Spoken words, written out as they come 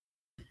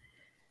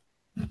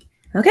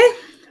Okay,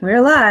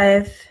 we're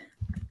live.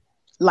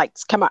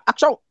 Lights, camera,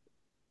 action.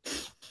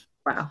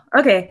 Wow.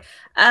 Okay.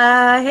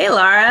 Hey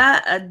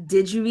Laura,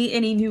 did you meet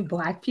any new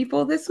Black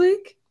people this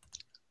week?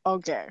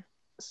 Okay,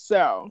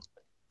 so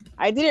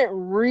I didn't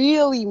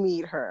really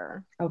meet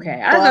her,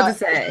 Okay, I was about to but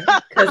say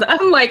because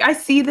I'm like, I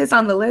see this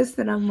on the list,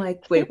 and I'm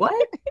like, wait,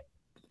 what?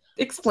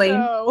 Explain.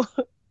 so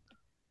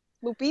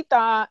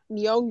Lupita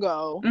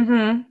Nyong'o,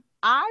 Mm-hmm.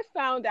 I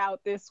found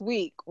out this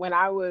week when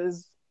I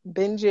was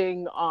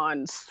binging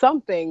on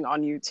something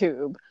on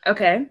YouTube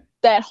Okay.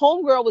 that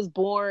homegirl was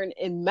born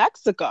in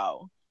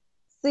Mexico.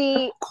 Of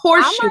See,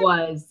 course I'm she not.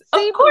 was. Of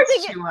See, but the course thing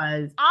is, she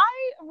was. I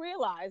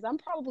realize I'm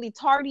probably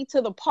tardy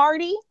to the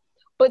party,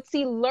 but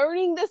see,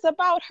 learning this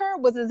about her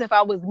was as if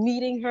I was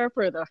meeting her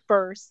for the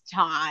first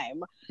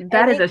time.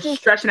 That And is a it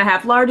just, stretch and a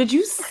half. Laura, did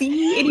you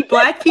see any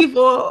Black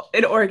people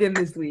in Oregon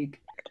this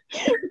week?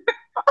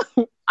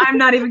 I'm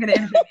not even going to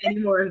interject any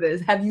more of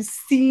this. Have you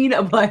seen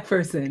a Black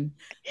person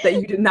that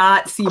you did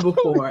not see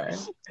before?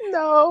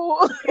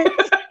 no.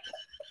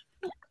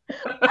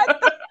 I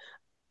thought,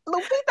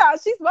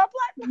 Lupita, she's my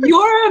black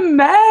You're a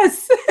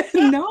mess.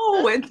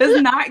 No, it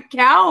does not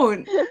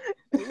count.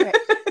 person.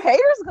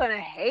 Haters gonna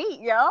hate,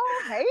 yo.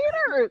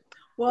 Haters.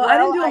 Well, I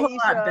didn't Well, do a whole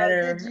lot Aisha,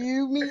 did better.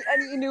 you meet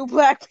any new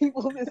black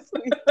people this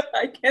week?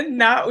 I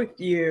cannot with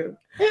you.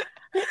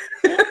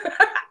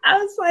 I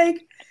was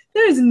like,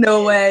 there's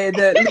no way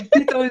that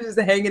Lupita was just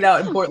hanging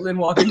out in Portland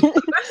walking down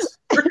the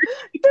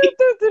street.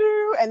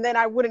 And then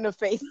I wouldn't have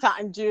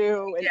FaceTimed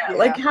you. And Yeah,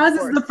 like yeah, of how's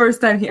this the course.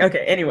 first time he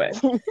okay, anyway.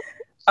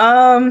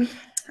 Um,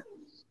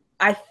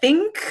 I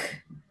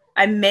think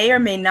I may or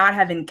may not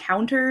have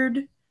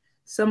encountered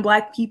some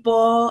Black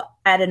people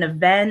at an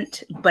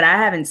event, but I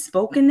haven't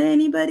spoken to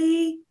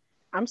anybody.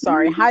 I'm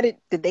sorry. How did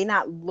they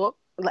not look?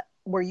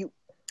 Were your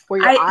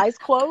I eyes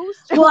closed?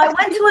 Well, I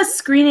went to a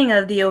screening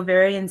of the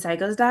Ovarian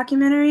Psychos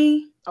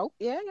documentary, Oh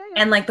yeah, yeah,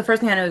 yeah. and like the first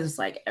thing I know is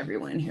like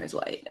everyone in here is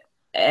white.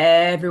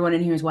 Everyone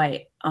in here is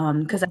white.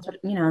 Because that's what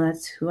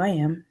that's who I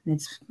am.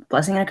 It's a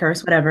blessing and a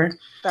curse, whatever.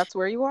 That's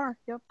where you are.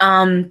 Yep.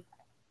 And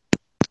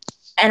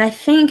I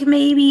think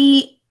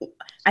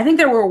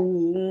there were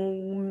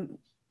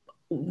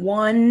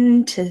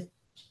one to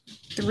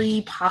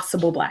three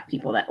possible Black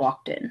people that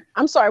walked in.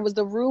 I'm sorry. Was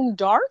the room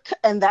dark,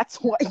 and that's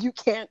why you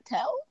can't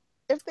tell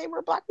if they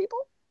were black people?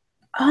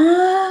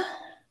 Uh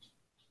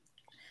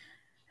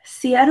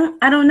See, I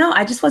don't know.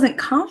 I just wasn't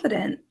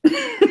confident.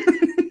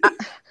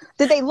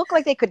 Did they look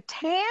like they could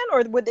tan,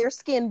 or would their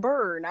skin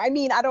burn? I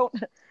mean, I don't.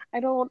 I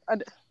Although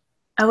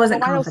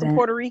wasn't I know some confident.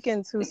 Puerto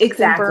Ricans whose skin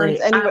burns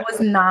Exactly. I anyway. was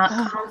not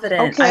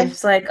confident. I Okay,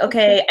 was like,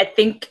 okay, I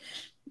think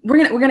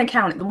we're gonna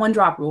count it. The one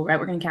drop rule, right?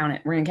 We're gonna count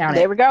it. We're gonna count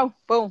there it. we go.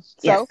 Boom.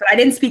 Yes, So but I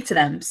didn't speak to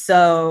them.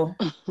 So,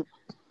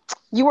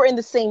 you were in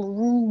the same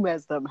room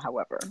as them,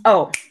 however.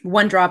 oh,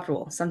 one drop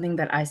rule, something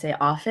that I say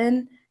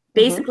often. Mm-hmm.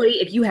 Basically,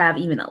 if you have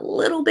even a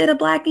little bit of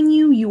Black in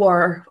you, you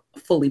are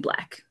fully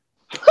Black.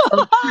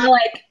 So,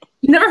 like,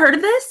 you never heard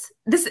of this?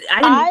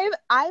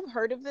 I've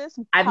heard of this.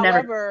 I've never,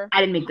 However, I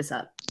didn't make this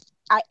up.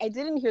 I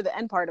didn't hear the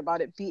end part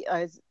about it.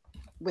 I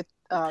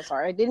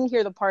didn't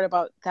hear the part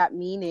about that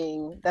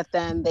meaning that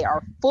then they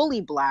are fully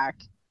black,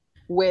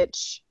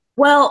 which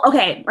Well,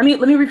 okay, let me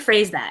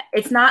rephrase that.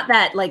 It's not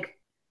that like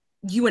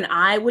you and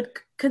I would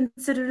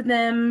consider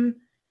them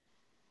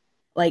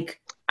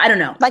like I don't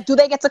know. like, do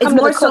they get to It's come to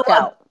the more so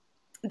cookout?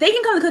 they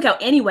can come to the cookout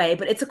anyway,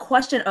 but it's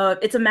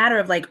a matter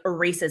of like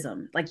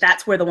racism. Like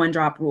that's where the one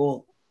drop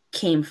rule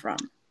came from.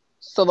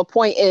 So the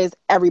point is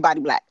everybody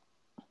black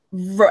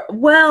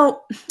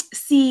Well,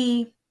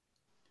 see,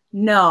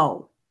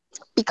 no.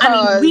 I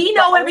mean, because we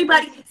know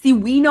everybody. See,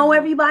 we know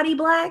everybody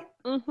Black,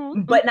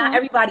 mm-hmm, but not mm-hmm,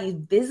 everybody is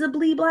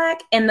visibly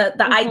Black. And the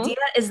mm-hmm. idea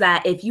is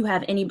that if you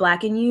have any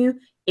Black in you,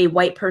 a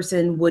white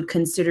person would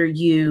consider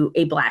you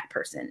a Black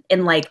person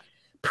in like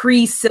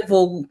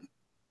pre-civil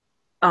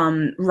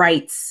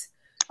rights,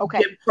 Okay.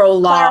 Jim Crow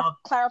law.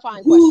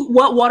 Clarifying question.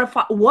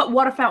 What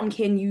water fountain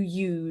can you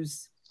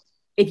use?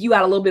 If you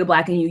got a little bit of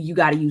Black in you, you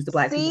got to use the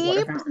Black people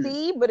water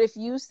fountain. But if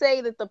you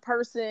say that the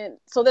person,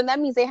 so then that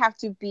means they have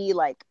to be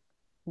like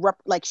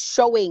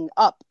showing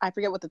up. I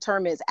forget what the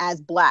term is,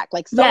 as black.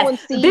 Like someone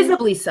Yes, sees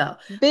visibly so.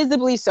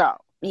 visibly so.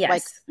 Yes.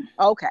 Like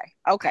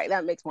okay,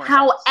 that makes more sense.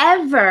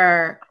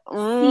 However,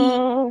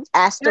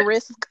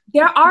 Asterisk.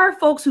 there are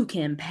folks who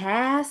can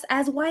pass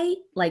as white.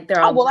 Like there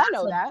are I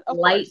know that. Of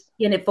light course.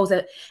 skinned folks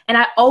and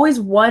I always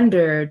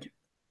wondered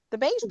The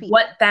beige people.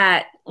 what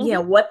that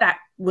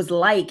was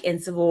like in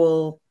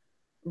civil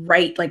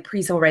right, like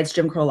pre-civil rights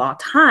Jim Crow law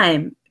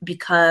time,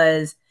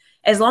 because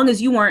as long as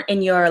you weren't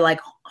in your like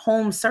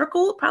home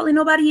circle, probably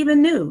nobody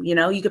even knew.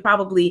 You could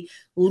probably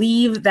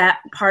leave that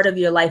part of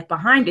your life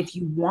behind if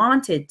you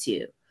wanted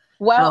to.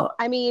 Well,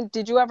 I mean,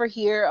 did you ever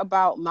hear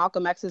about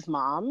Malcolm X's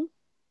mom?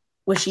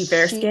 Was she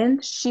fair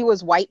skinned? She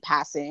was white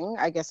passing,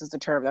 I guess is the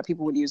term that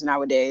people would use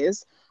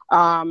nowadays.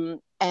 And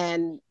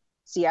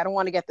see, I don't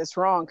want to get this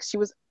wrong.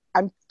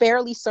 I'm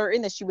fairly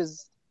certain that she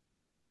was,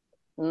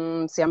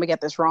 I'm gonna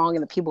get this wrong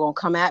and the people gonna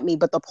come at me.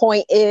 But the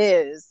point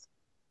is,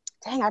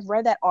 dang, I've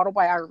read that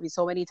autobiography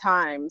so many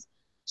times.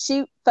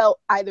 She felt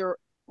either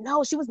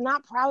No, she was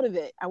not proud of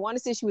it. I want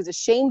to say she was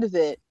ashamed of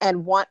it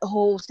and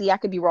I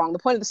could be wrong. The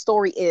point of the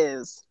story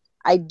is,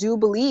 I do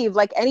believe,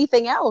 like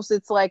anything else,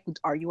 it's like,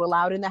 are you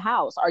allowed in the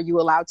house? Are you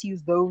allowed to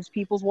use those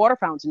people's water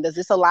fountain? Does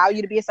this allow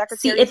you to be a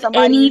secretary? See, if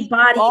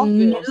anybody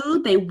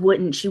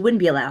knew, she wouldn't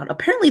be allowed.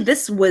 Apparently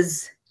this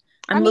was,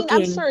 I'm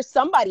sure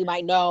somebody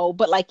might know,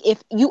 but like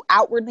if you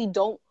outwardly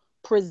don't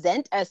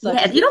present as such.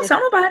 Yeah, if you don't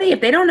tell nobody,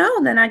 if they don't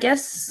know, then I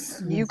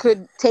guess you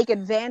could take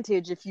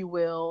advantage, if you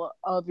will,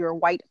 of your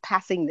white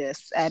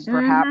passingness and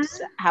perhaps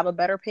have a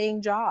better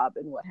paying job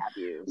and what have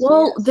you.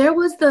 Well, so, yes.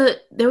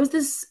 there was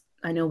this,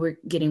 I know we're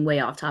getting way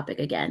off topic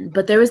again,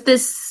 but there was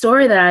this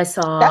story that I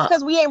saw. That's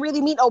because we ain't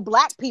really meet no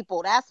black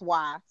people. That's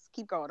why.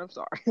 Keep going. I'm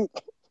sorry.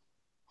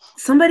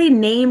 Somebody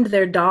named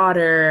their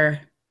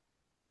daughter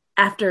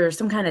after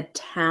some kind of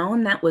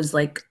town that was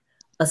like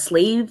a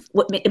slave.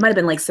 It might have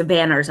been like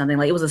Savannah or something.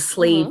 Like it was a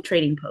slave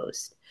trading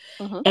post.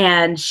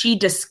 And she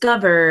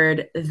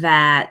discovered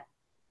that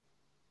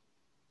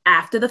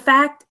after the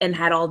fact and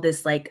had all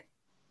this like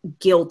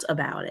guilt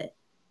about it.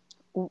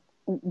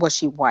 Was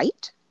she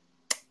white?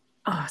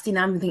 Oh, see,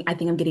 now I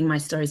think I'm getting my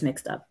stories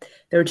mixed up.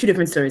 There were two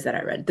different stories that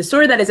I read. The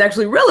story that is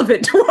actually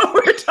relevant to what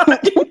we're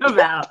talking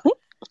about.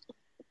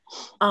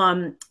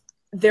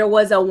 There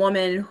was a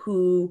woman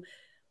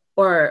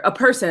or a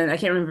person, I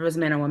can't remember if it was a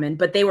man or woman,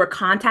 but they were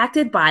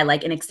contacted by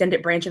like an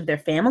extended branch of their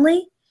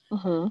family.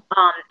 And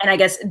I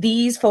guess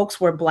these folks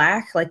were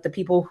Black, like the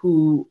people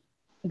who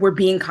were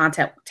being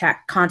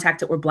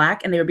contacted were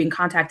Black, and they were being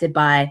contacted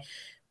by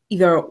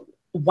either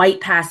white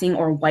passing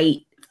or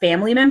white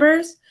family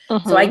members.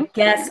 So I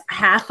guess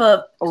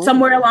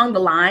somewhere along the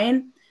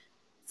line,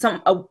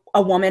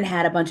 a woman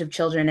had a bunch of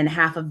children and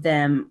half of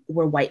them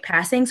were white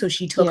passing. So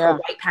she took her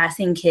white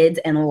passing kids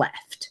and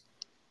left.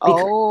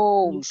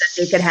 Because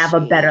they could have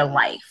a better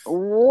life.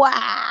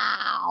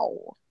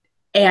 Wow.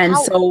 And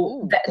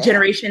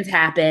generations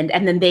happened,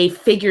 and then they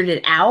figured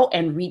it out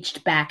and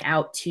reached back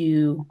out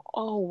to.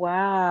 Oh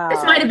wow!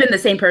 This might have been the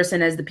same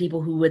person as the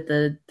people who with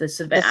the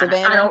Savannah.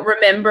 I don't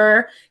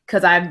remember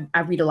because I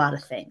read a lot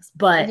of things,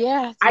 but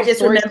I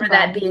just remember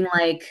that being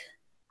like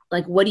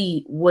what do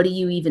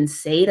you even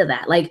say to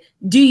that? Like,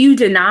 do you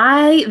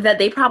deny that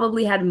they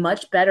probably had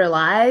much better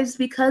lives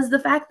because of the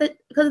fact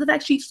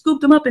she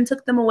scooped them up and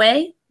took them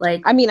away?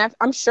 Like, I mean,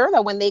 I'm sure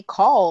that when they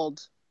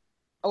called,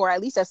 or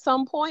at least at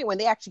some point when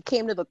they actually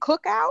came to the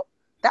cookout,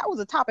 that was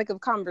a topic of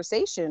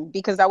conversation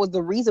because that was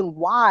the reason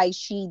why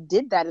she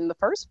did that in the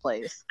first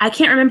place. I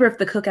can't remember if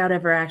the cookout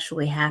ever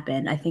actually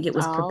happened. I think it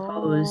was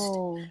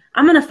proposed.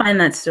 I'm going to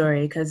find that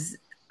story because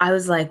I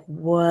was like,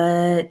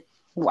 what?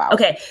 Wow.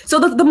 Okay. So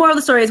the moral of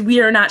the story is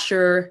we are not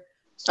sure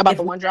about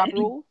the one-drop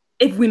rule.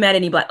 If we met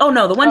any Black. Oh,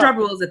 no, the one-drop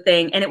rule is a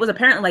thing. And it was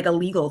apparently like a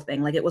legal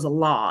thing. Like it was a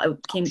law.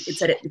 It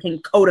said it became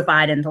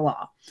codified into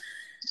law.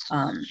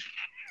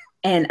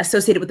 And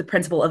associated with the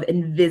principle of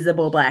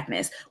invisible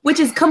Blackness, which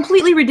is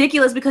completely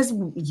ridiculous because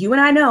you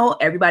and I know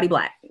everybody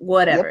Black,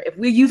 whatever. Yep. If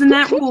we're using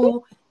that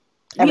rule,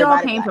 we all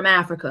came from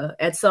Africa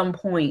at some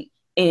point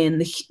in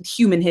the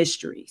human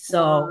history.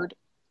 So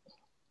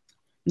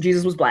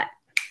Jesus was Black.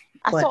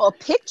 I saw a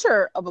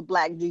picture of a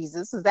Black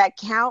Jesus. Does that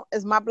count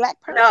as my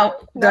Black person? No,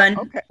 done.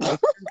 Okay.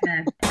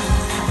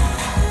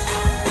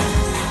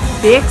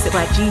 Fix it,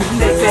 Black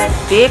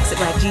Jesus. Fix it,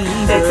 Black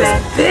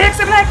Jesus.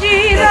 Fix it, Black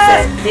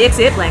Jesus. Fix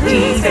it, Black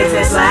Jesus. Fix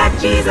it, Black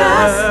Jesus.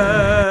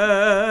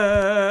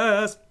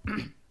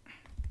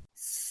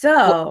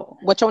 So,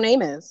 what your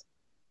name is?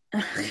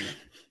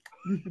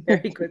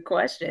 Very good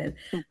question.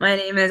 My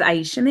name is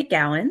Aisha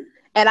McGowan.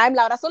 And I'm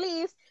Laura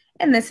Solis.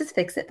 And this is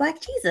Fix It,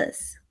 Black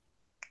Jesus.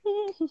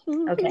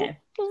 Okay.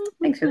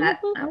 Thanks for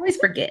that. I always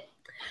forget.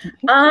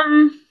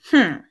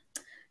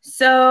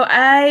 So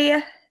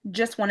I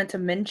just wanted to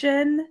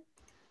mention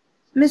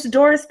Miss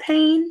Doris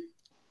Payne.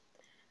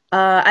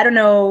 I don't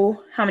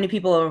know how many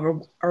people are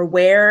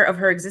aware of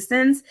her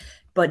existence,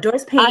 but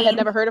Doris Payne. I had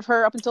never heard of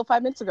her up until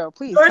 5 minutes ago.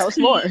 Please tell us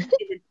more.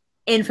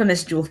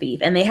 Infamous jewel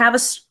thief, and they have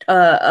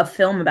a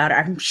film about her.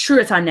 I'm sure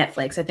it's on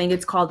Netflix. I think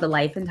it's called The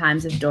Life and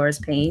Times of Doris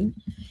Payne.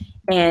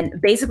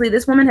 And basically,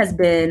 this woman has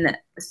been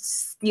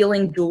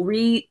stealing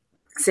jewelry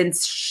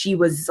since she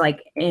was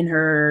like in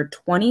her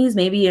 20s,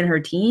 maybe in her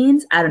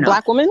teens. I don't know.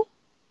 Black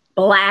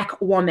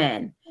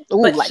woman.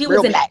 Ooh, but like she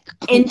was an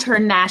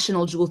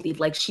international jewel thief.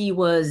 Like she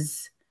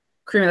was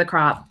cream of the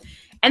crop.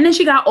 And then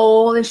she got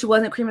old and she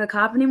wasn't cream of the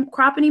crop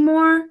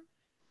anymore.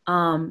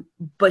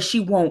 But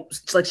she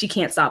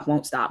can't stop,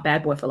 won't stop.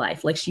 Bad boy for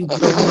life. Like she will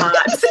not.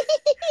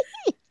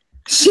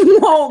 She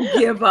won't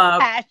give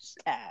up.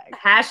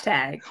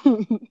 Hashtag.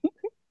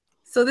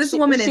 So this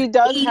woman is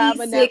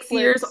 86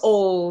 years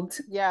old.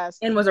 Yes.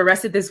 And was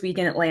arrested this week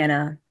in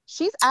Atlanta.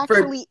 She's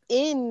actually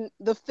in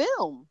the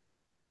film.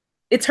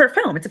 It's her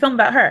film. It's a film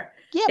about her.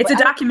 Yeah, it's a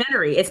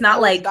documentary. It's not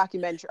like a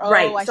documentary. Oh,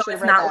 right. I so should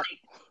it's have not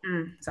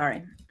read like.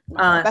 Sorry.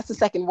 That's the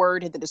second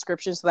word in the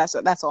description. So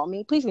that's all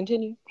me. Please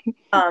continue.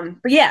 But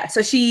yeah,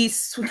 so she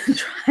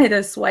tried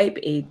to swipe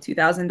a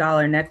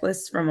 $2,000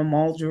 necklace from a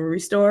mall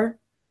jewelry store.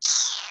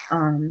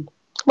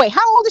 Wait,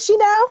 how old is she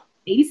now?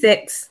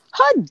 86.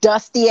 Her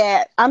dusty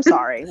ass. I'm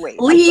sorry. Wait.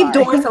 Leave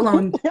Doris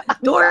alone.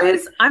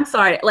 Doris, I'm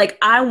sorry. Like,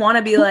 I want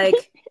to be like,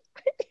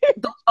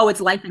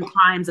 it's Life and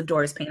Crimes of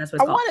Doris Payne. That's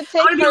what it's called. I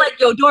want to be like,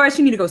 yo, Doris,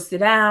 you need to go sit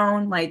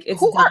down. Like,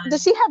 it's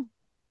does she have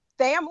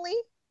family?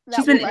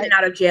 She's been in and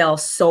out of jail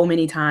so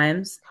many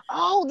times.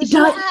 Oh,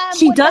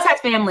 she does have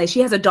family.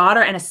 She has a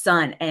daughter and a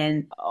son.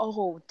 And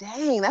oh,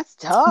 dang, that's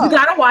tough. You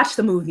gotta watch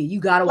the movie. You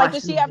gotta watch.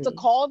 Does she have to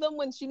call them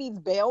when she needs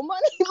bail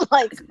money?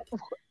 Like,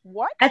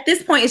 what? At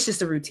this point, it's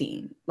just a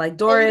routine. Like,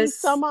 Doris,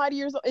 some odd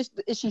years old.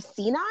 Is she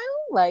senile?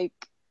 Like,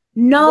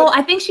 no,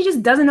 I think she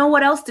just doesn't know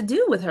what else to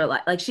do with her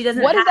life. Like, she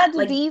doesn't. What is that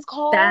disease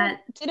called?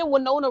 Didn't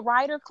Winona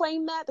Ryder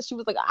claim that she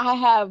was like, I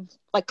have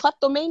like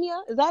kleptomania?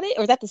 Is that it,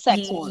 or is that the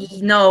sex one?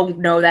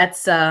 No,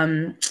 that's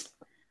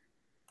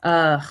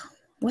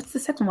what's the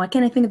sex one? Why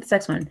can't I think of the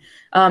sex one?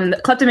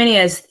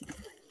 Kleptomania is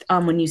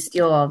when you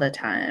steal all the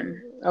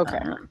time. Okay.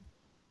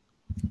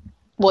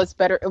 Well, it's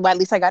better. Well, at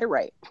least I got it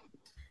right.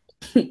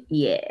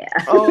 Yeah.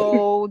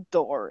 Oh,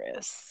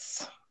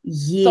 Doris.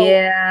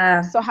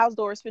 Yeah. So how's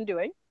Doris been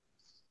doing?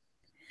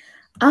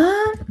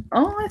 I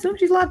assume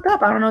she's locked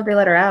up. I don't know if they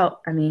let her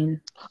out. I mean.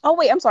 Oh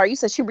wait, I'm sorry. You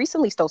said she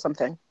recently stole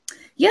something.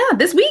 Yeah,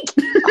 this week.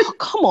 Oh,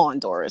 come on,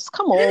 Doris.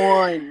 Come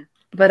on.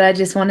 But I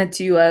just wanted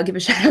to give a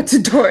shout out to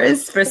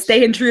Doris for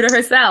staying true to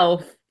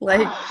herself.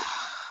 Like,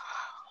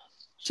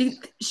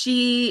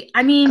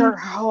 I mean,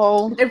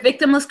 girl. They're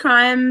victimless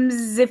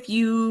crimes if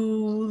you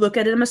look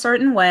at them a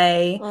certain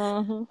way.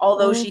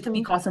 Although she could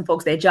be costing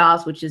folks their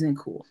jobs, which isn't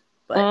cool.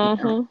 But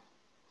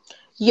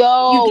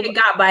you get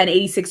got by an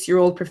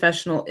 86-year-old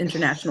professional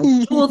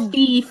international tool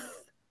thief.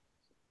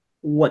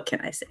 What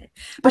can I say?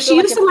 But she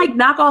used to like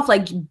knock off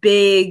like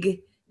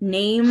big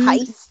name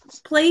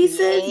heist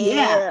places.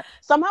 Yeah.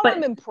 Somehow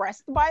I'm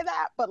impressed by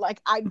that, but like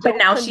But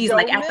now she's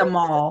like at the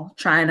mall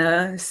trying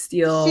to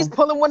steal. She's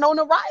pulling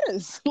Winona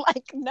Riders.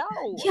 Like, no.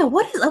 Yeah,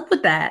 what is up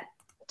with that?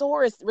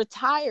 Doris,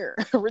 retire.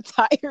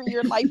 Retire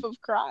your life of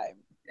crime.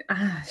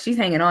 She's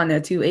hanging on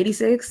there too.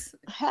 86.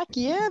 Heck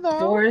yeah, though.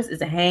 Doris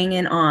is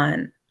hanging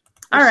on.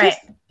 All right.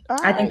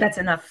 I think that's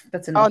enough.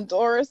 That's enough. On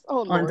Doris?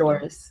 Oh, on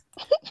Doris.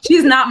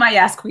 She's not my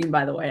yass queen,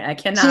 by the way. I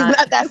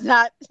cannot. That's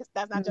not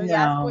your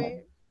yass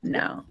queen?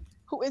 No.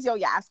 Who is your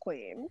yass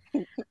queen?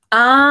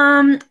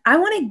 I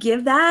want to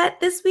give that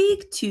this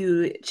week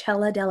to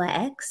Chella Della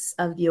X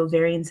of the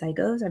Ovarian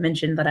Psychos. I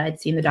mentioned that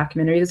I'd seen the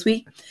documentary this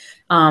week.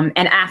 And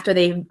after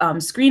they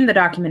screened the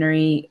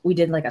documentary, we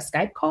did like a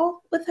Skype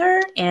call with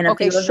her and a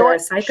few of the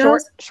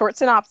psychos. Short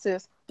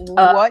synopsis.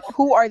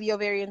 Who are the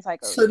Ovarian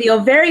Psychos? So the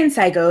Ovarian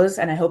Psychos,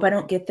 and I hope I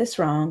don't get this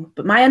wrong,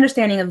 but my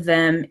understanding of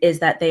them is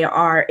that they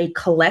are a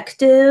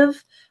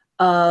collective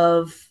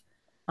of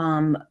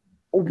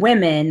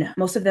women.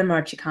 Most of them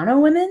are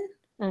Chicano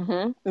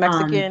women.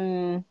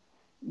 Mexican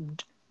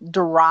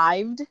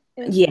derived.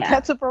 Yeah.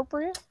 That's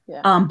appropriate.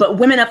 Yeah. But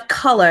women of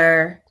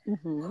color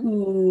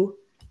who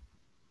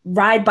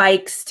ride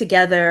bikes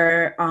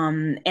together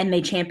and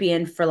they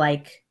champion for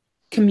like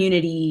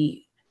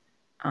community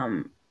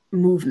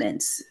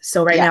movements.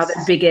 So right now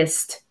the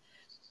biggest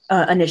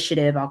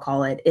initiative, I'll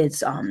call it,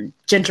 is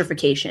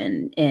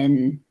gentrification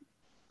in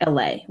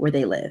LA where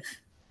they live.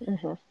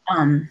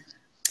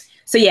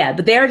 So yeah,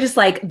 but they're just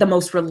like the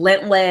most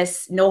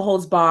relentless, no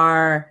holds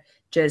bar,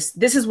 just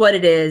this is what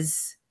it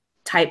is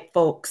type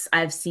folks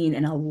I've seen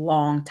in a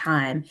long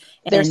time.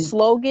 And their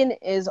slogan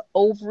is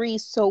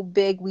ovaries so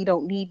big we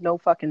don't need no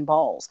fucking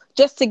balls.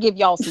 Just to give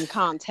y'all some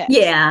context.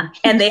 Yeah,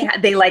 and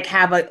they like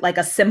have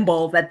a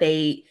symbol that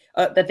they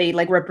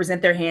like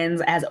represent their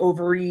hands as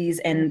ovaries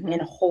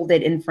and hold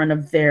it in front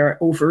of their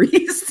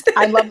ovaries.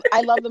 I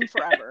love them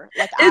forever.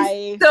 Like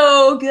it's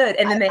so good.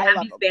 And then they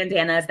have these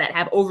bandanas that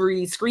have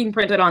ovaries screen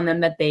printed on them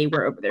that they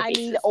wear over their faces.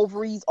 I need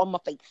ovaries on my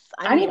face.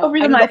 I need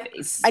ovaries on my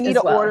face. I need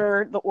to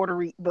order the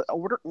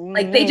order.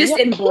 Like they just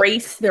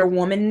embrace their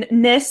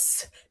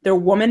womanness, their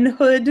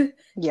womanhood.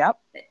 Yep.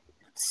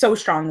 So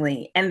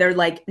strongly. And they're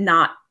like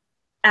not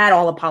at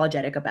all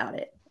apologetic about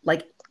it.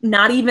 Like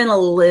not even a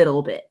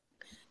little bit.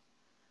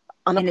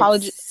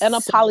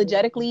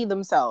 Unapologetically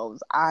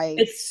themselves.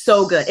 It's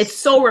so good. It's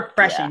so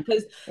refreshing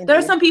because there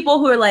are some people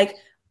who are like,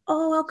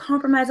 oh, I'll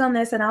compromise on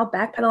this and I'll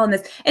backpedal on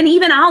this. And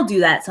even I'll do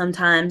that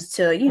sometimes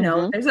to, you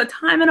know, there's a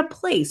time and a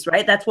place,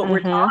 right? That's what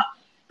we're taught.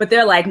 But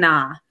they're like,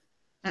 nah.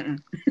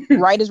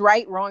 Right is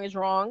right, wrong is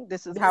wrong.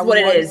 This is how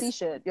we want to see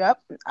shit.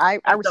 Yep. I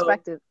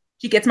respect it.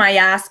 She gets my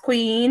yass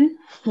queen.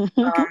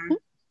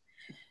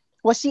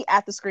 Was she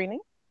at the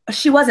screening?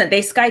 She wasn't.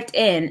 They Skyped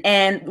in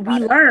and we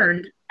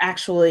learned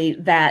actually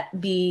that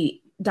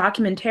the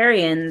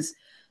documentarians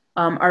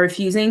are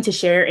refusing to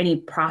share any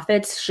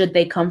profits should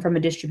they come from a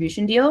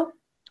distribution deal.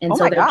 And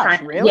so they're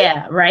trying, really?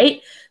 Yeah,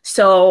 right.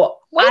 So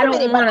wait a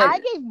minute, but I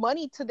gave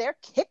money to their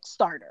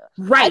Kickstarter.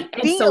 Right.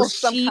 And so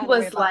she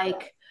was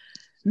like,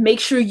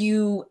 make sure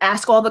you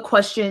ask all the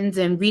questions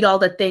and read all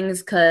the things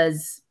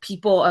because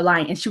people are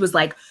lying. And she was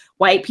like,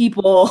 white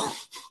people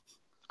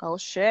Oh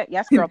shit.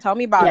 Yes, girl. Tell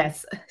me about it.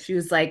 Yes. She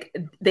was like,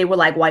 they were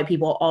like, white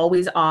people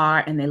always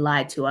are, and they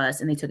lied to us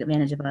and they took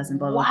advantage of us and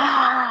blah, blah,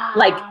 blah.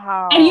 Like,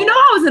 and you know,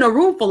 I was in a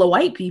room full of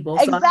white people.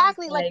 So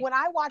Exactly. Like when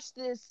I watched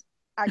this,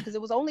 because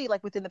it was only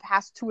like within the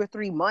past 2 or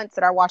 3 months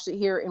that I watched it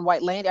here in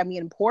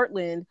in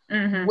Portland,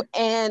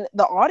 and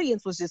the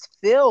audience was just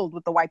filled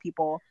with the white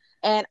people.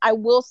 And I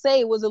will say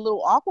it was a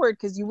little awkward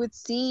because you would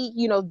see,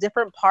 you know,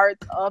 different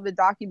parts of the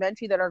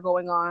documentary that are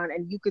going on,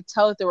 and you could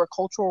tell that there were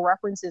cultural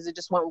references that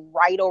just went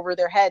right over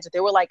their heads.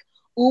 They were like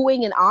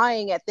oohing and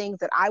eyeing at things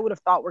that I would have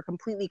thought were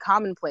completely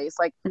commonplace.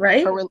 Like,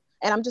 right.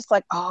 And I'm just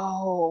like,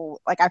 oh,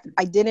 like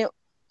I didn't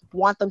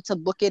want them to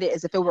look at it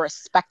as if it were a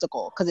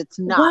spectacle, because it's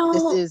not.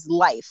 Well, this is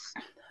life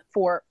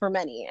for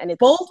many, and it's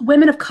both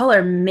women of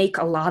color make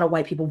a lot of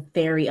white people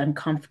very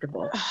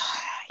uncomfortable.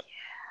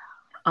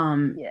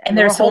 And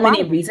there's so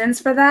many reasons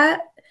for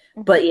that,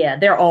 but yeah,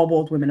 they're all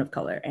both women of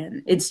color,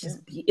 and it's just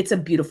it's a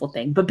beautiful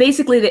thing. But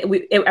basically,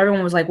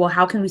 everyone was like, well,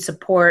 how can we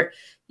support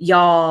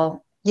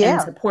y'all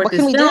and support this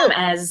film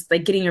as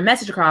like getting your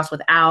message across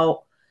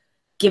without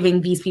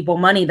giving these people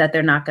money that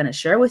they're not going to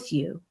share with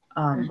you?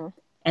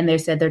 And they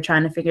said they're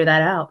trying to figure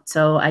that out.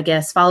 So I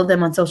guess follow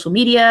them on social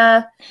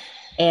media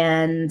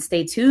and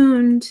stay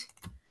tuned.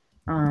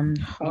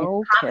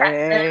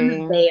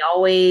 Okay. They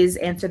always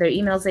answer their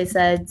emails, they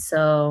said.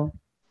 So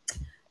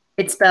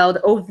it's spelled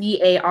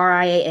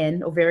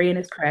Ovarian. Ovarian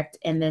is correct.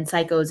 And then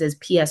Psychos is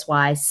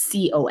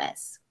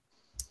Psycos.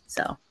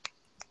 So.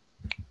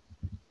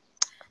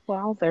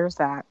 Well, there's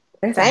that.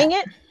 Dang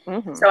it.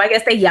 So I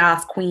guess they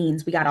yass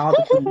queens. We got all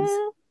the queens.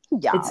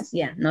 Yes.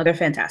 Yeah, no, they're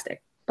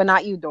fantastic. But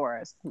not you,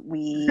 Doris.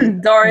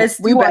 Doris,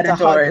 we want to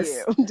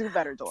Doris. Hug you. Do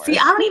better, Doris. See,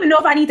 I don't even know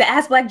if I need to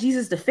ask Black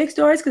Jesus to fix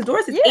Doris, because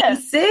Doris is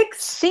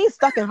 86. She's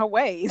stuck in her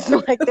ways.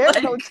 Like,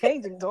 there's no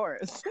changing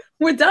Doris.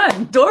 We're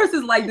done. Doris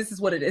is like, this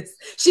is what it is.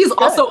 She's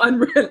also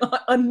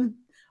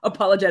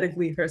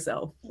unapologetically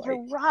herself. Like,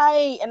 you're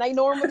right. And I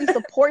normally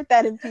support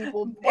that in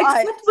people.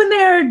 But... except when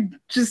they're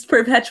just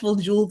perpetual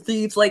jewel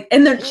thieves. Like,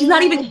 and she's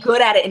not even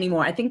good at it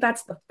anymore. I think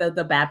that's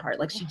the bad part.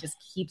 Like, she just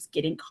keeps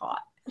getting caught.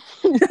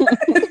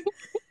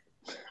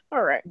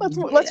 All right,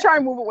 let's try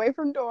and move away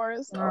from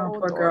Doris. Oh,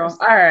 poor girl.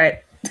 All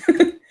right.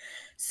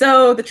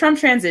 So the Trump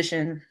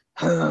transition,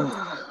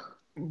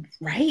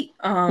 right?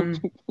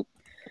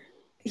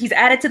 He's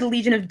added to the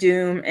Legion of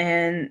Doom,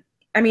 and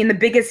I mean the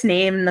biggest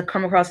name in the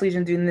Come Across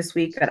Legion of Doom this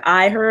week that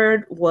I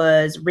heard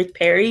was Rick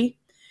Perry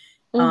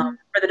for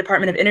the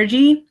Department of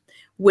Energy,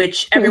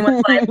 which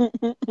everyone's like,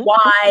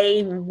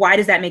 why? Why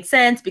does that make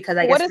sense? Because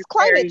I guess what is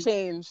climate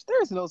change?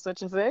 There's no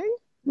such a thing.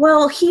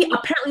 Well, he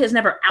apparently has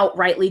never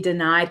outrightly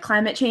denied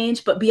climate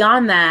change, but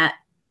beyond that,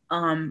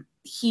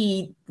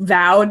 he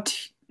vowed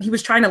he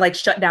was trying to like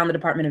shut down the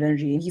Department of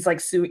Energy, and he's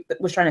like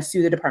was trying to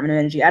sue the Department of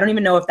Energy. I don't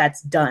even know if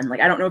that's done.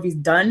 Like, I don't know if he's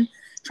done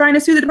trying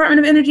to sue the Department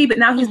of Energy, but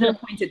now he's been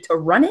appointed to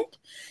run it.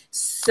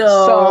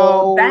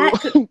 So that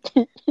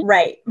could,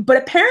 right. But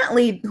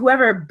apparently,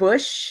 whoever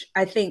Bush,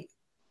 I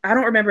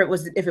don't remember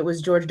if it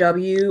was George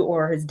W.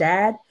 or his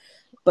dad,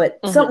 but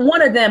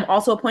one of them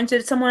also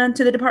appointed someone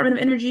to the Department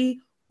of Energy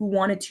who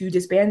wanted to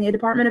disband the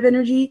Department of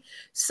Energy.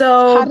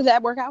 So how did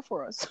that work out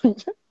for us?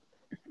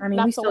 I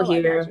mean, we still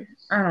here.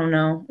 I don't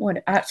know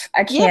what I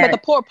can't. Yeah, but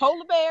the poor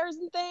polar bears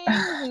and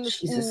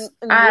things, and the,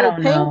 and I little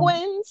don't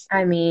penguins. know.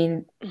 I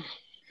mean,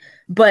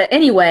 but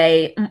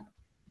anyway,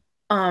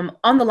 on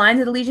the lines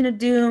of the Legion of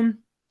Doom,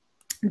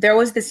 there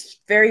was this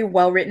very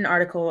well written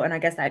article, and I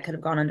guess that could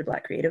have gone under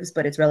Black creatives,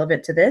 but it's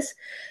relevant to this.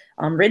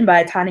 Written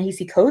by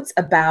Ta-Nehisi Coates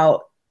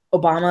about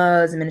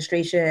Obama's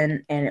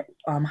administration, and it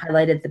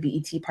highlighted the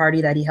BET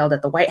party that he held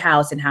at the White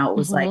House and how it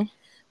was like,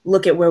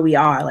 look at where we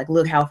are, like,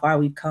 look how far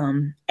we've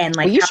come. And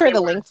like, will you share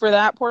the link for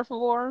that, por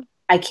favor?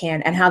 I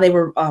can. And how they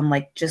were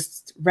like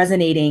just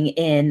resonating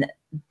in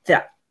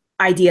the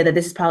idea that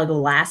this is probably the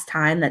last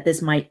time that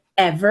this might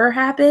ever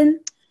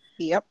happen.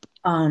 Yep.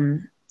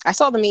 I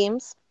saw the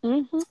memes.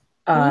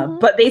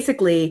 But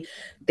basically,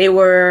 they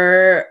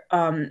were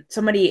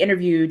somebody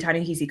interviewed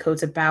Ta-Nehisi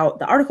Coates about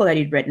the article that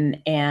he'd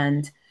written,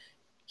 and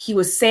he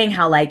was saying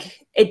how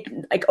like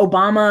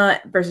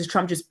Obama versus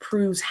Trump just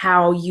proves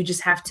how you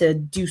just have to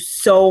do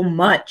so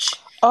much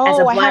as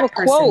a Black I have a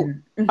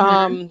person.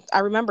 Quote. I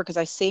remember because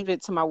I saved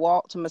it to my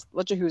wall to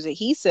Mr. Who's it.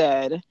 He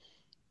said,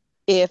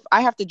 "If I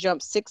have to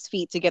jump 6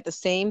 feet to get the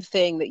same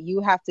thing that you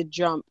have to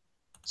jump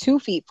 2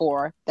 feet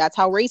for, that's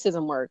how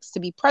racism works. To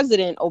be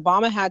president,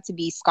 Obama had to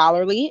be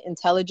scholarly,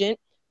 intelligent,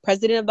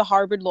 president of the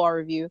Harvard Law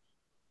Review,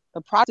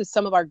 the product of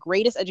some of our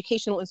greatest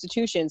educational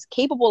institutions,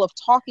 capable of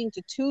talking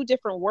to two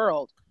different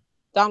worlds.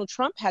 Donald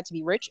Trump had to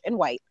be rich and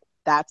white.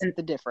 That's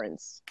the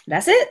difference."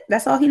 That's it.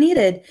 That's all he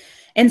needed.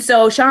 And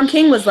so Sean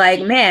King was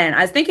like, man,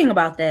 I was thinking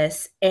about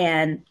this,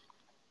 and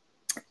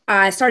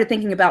I started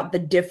thinking about the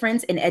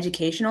difference in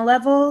educational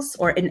levels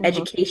or in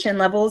education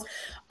levels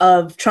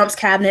of Trump's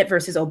cabinet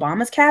versus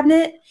Obama's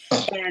cabinet.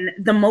 And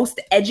the most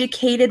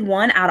educated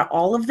one out of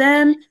all of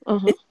them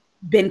is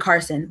Ben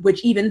Carson,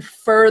 which even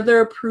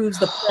further proves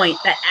the point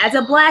that as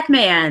a Black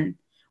man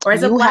or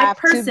as a Black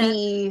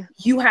person,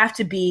 you have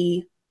to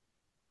be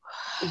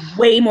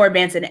way more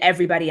advanced than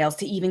everybody else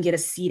to even get a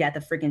seat at the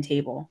freaking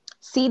table.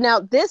 See, now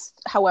this,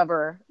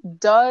 however,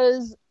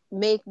 does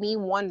make me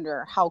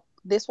wonder how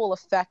this will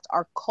affect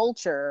our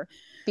culture,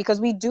 because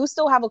we do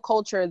still have a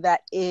culture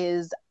that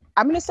is,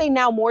 I'm going to say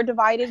now, more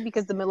divided,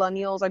 because the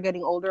millennials are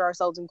getting older,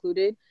 ourselves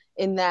included,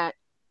 in that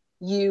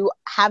you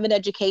have an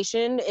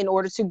education in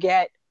order to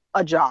get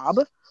a job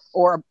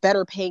or a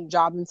better paying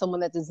job than someone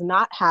that does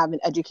not have an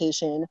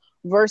education,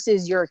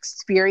 versus your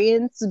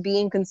experience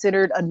being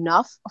considered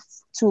enough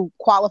to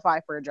qualify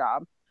for a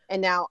job.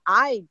 And now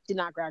I did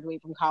not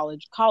graduate from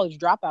college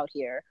dropout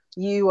here.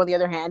 You, on the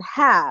other hand,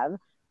 have.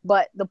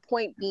 But the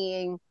point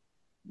being,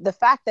 the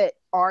fact that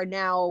our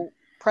now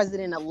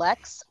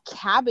president-elect's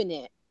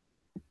cabinet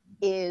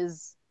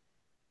is,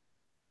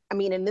 I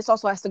mean, and this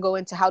also has to go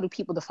into how do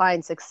people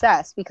define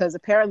success, because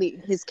apparently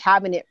his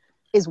cabinet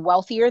is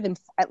wealthier than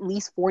at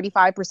least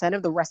 45%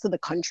 of the rest of the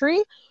country.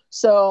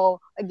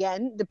 So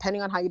again,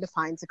 depending on how you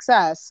define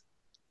success,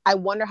 I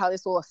wonder how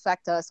this will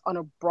affect us on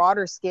a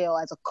broader scale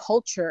as a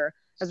culture,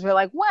 as we're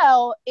like,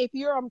 well, if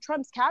you're on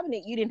Trump's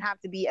cabinet, you didn't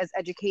have to be as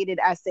educated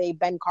as, say,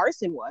 Ben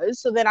Carson was.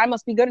 So then I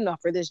must be good enough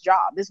for this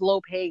job, this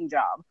low paying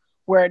job,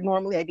 where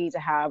normally I need to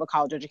have a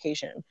college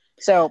education.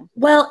 So,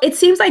 well, it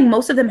seems like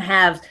most of them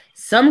have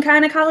some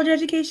kind of college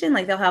education.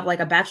 Like they'll have like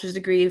a bachelor's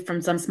degree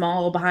from some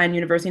small behind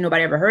university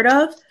nobody ever heard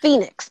of.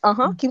 Phoenix.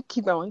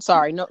 Keep going.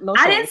 Sorry. No shade.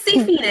 I didn't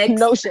see Phoenix.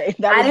 No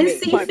shade. I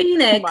didn't see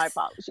Phoenix. My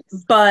apologies.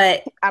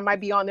 But I might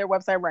be on their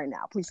website right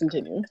now. Please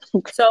continue.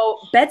 So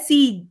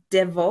Betsy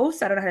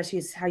DeVos, I don't know how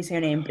you say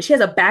her name, but she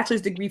has a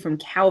bachelor's degree from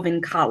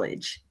Calvin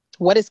College.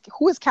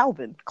 Who is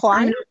Calvin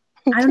Klein?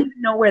 I don't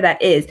even know where that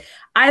is.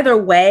 Either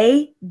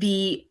way,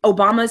 the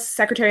Obama's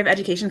Secretary of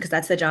Education, because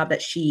that's the job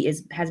that she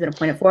has been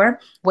appointed for.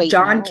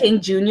 John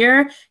King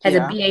Jr. has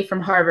a BA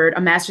from Harvard,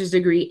 a master's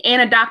degree,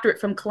 and a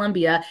doctorate from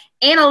Columbia,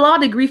 and a law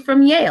degree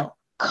from Yale.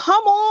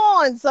 Come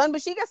on, son,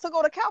 but she gets to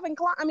go to Calvin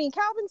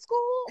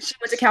school. She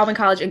went to Calvin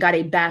College and got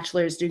a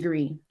bachelor's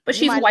degree, but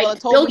she's a white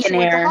billionaire. She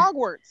went to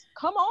Hogwarts.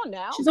 Come on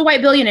now. She's a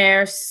white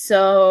billionaire,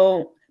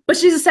 but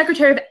she's a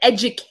Secretary of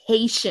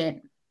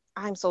Education.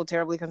 I'm so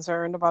terribly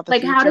concerned about the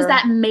future. How does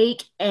that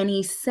make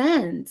any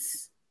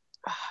sense?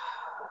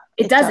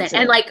 It doesn't.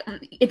 And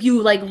if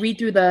you read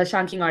through the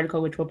Sean King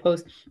article, which we'll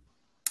post,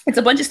 it's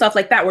a bunch of stuff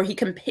like that where he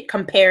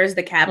compares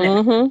the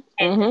cabinet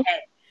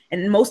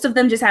and most of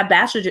them just have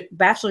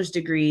bachelor's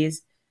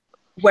degrees,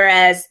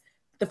 whereas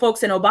the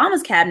folks in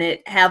Obama's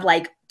cabinet have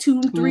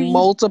 2, 3,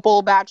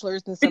 multiple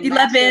bachelors and some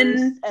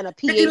 11 and a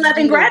PhD,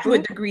 11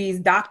 graduate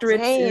degrees,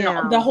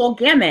 doctorates, the whole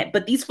gamut.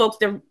 But these folks,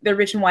 they're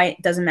rich and white.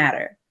 Doesn't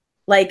matter.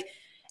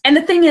 And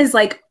the thing is,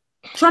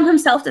 Trump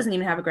himself doesn't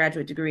even have a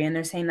graduate degree, and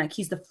they're saying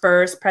he's the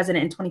first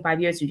president in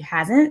 25 years who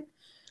hasn't.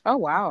 Oh,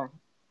 wow.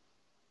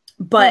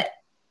 But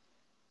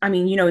I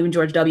mean, even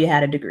George W.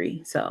 had a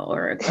degree,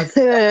 somehow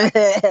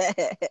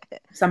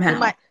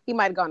he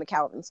might have gone to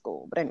Calvin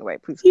school, but anyway,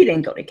 please. He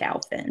didn't go to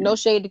Calvin. No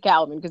shade to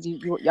Calvin, because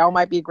y'all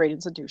might be a great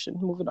institution.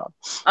 Moving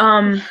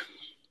on.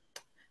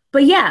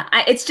 But yeah,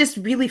 it's just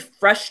really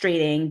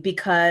frustrating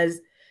because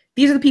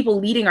these are the people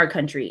leading our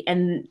country,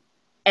 and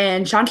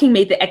Sean King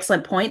made the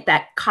excellent point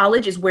that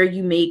college is where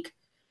you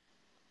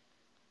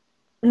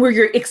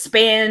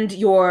expand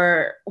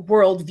your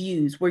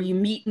worldviews, where you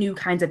meet new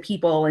kinds of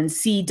people and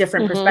see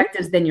different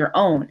perspectives than your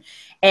own.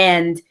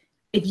 And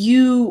if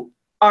you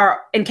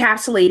are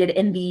encapsulated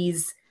in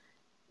these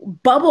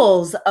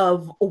bubbles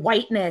of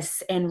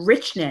whiteness and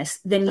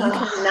richness, then you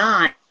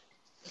cannot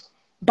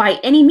by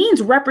any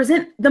means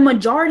represent the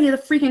majority of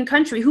the freaking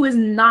country who is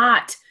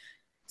not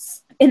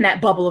in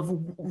that bubble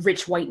of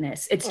rich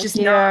whiteness. It's just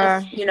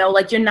not,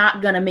 you're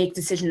not going to make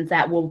decisions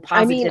that will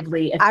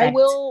positively affect I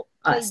will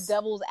us. play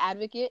devil's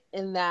advocate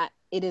in that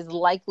it is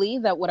likely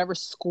that whatever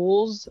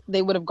schools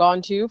they would have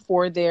gone to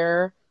for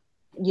their,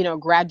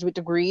 graduate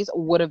degrees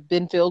would have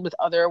been filled with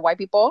other white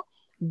people.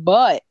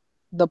 But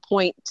the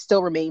point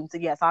still remains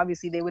that, yes,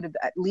 obviously they would have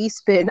at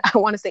least been, I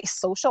want to say,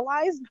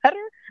 socialized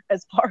better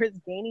as far as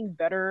gaining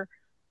better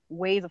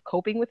ways of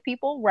coping with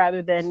people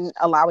rather than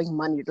allowing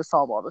money to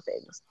solve all the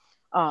things.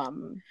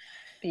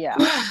 Yeah.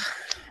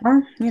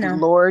 Well,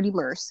 Lordy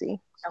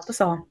mercy. Help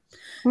us all.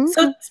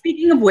 So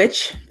speaking of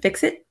which,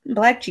 fix it,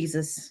 Black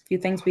Jesus. A few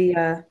things we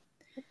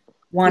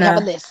want to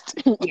have a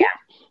list. Yeah.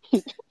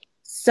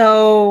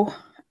 So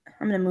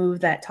I'm going to move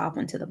that top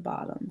one to the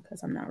bottom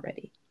because I'm not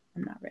ready.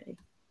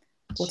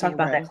 We'll talk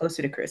about that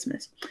closer to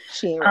Christmas.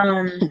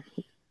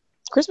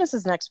 Christmas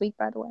is next week,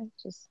 by the way,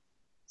 just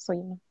so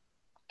you know.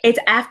 It's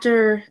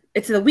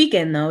the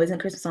weekend though, isn't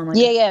Christmas on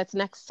Yeah, it's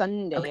next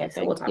Sunday. Okay,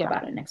 so we'll talk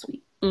about it next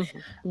week.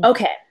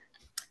 Okay,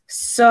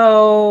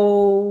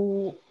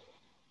 so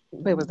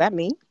wait, was that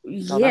me?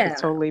 Yeah, that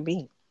was totally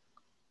me.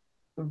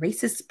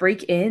 Racists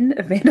break in,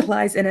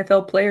 vandalize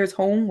NFL players'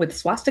 home with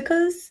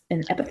swastikas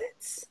and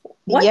epithets.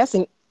 What? Yes,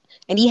 and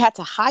he had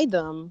to hide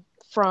them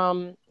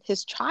from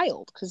his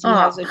child because he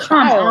has a child.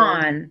 Come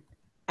on.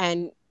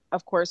 And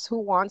of course, who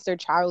wants their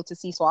child to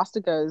see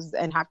swastikas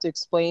and have to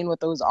explain what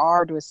those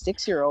are to a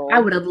 6-year-old?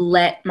 I would have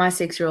let my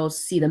 6-year-old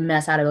see the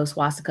mess out of those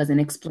swastikas and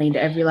explained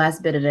every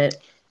last bit of it.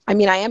 I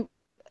mean, I am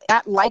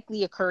that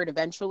likely occurred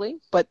eventually,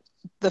 but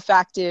the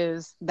fact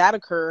is that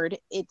occurred.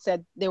 It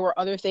said there were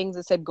other things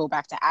that said go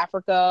back to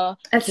Africa,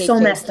 That's KKK, so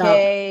messed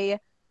up.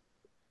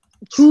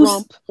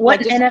 Trump.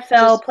 What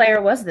NFL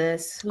player was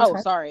this?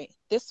 Sorry.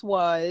 This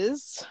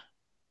was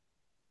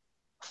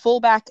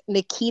fullback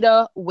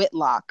Nikita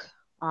Whitlock.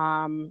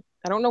 I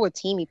don't know what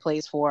team he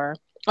plays for.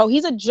 Oh,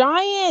 he's a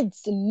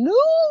Giants. No.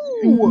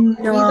 He's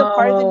a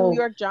part of the New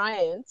York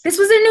Giants. This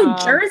was in New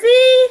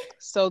Jersey?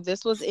 So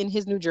this was in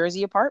his New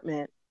Jersey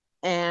apartment.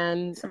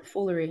 And some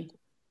foolery.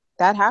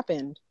 That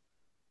happened.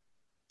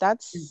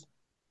 It's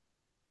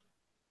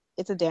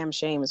a damn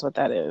shame is what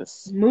that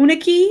is.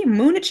 Moonichi?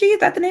 Is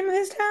that the name of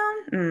his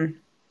town?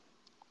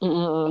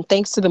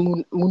 Thanks to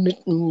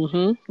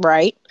the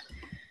right.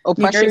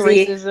 Oppression,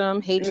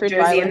 racism, hatred, New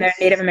Jersey, violence. And their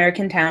Native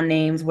American town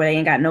names where they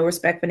ain't got no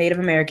respect for Native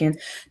Americans.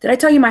 Did I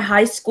tell you my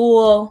high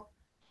school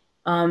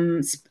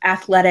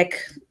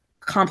athletic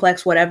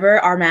complex, whatever,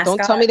 our mascot?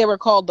 Don't tell me they were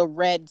called the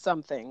Red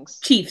somethings.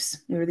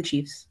 Chiefs. We were the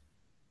Chiefs.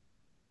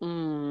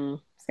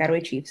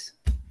 Piscataway Chiefs.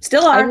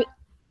 Still are.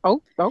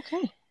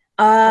 Okay.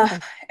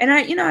 And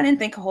I didn't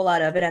think a whole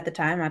lot of it at the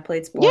time. I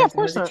played sports. Yeah, of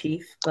course I was a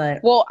Chief,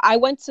 but I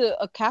went to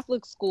a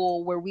Catholic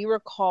school where we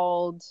were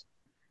called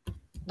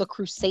the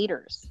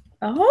Crusaders.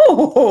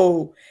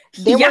 Oh,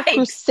 there were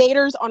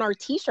Crusaders on our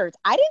T-shirts.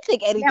 I didn't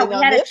think anything of it.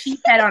 We had a Chief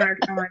head on our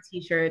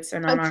T-shirts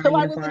and on until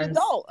our I was an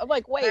adult. I'm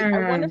like, wait,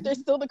 I wonder if they're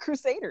still the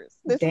Crusaders.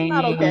 This is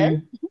not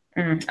okay.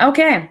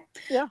 Okay.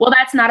 Yeah. Well,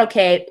 that's not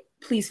okay.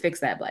 Please fix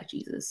that, Black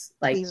Jesus.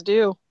 Please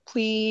do.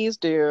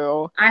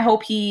 I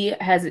hope he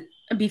has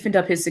beefed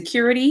up his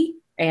security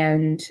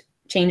and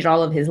changed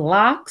all of his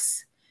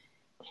locks.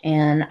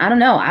 And I don't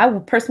know. I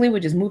personally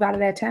would just move out of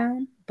that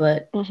town,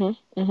 but.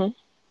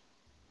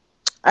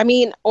 I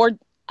mean,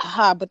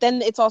 but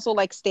then it's also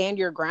like stand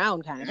your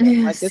ground kind of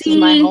thing. Like, this is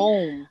my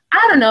home.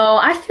 I don't know.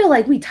 I feel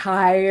like we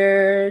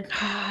tired.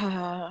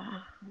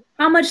 How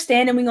much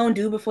standing we gonna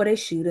do before they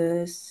shoot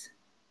us?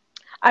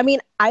 I mean,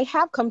 I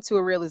have come to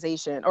a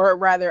realization, or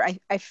rather,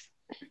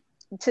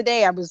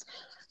 today I was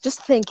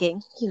just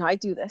thinking, I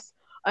do this,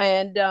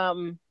 and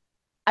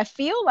I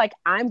feel like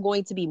I'm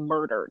going to be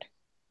murdered.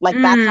 Like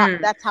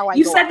that's how I.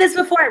 You said this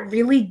before. I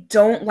really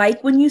don't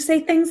like when you say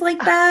things like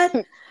that.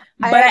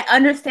 But I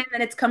understand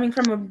that it's coming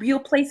from a real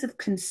place of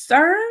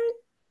concern.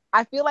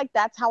 I feel like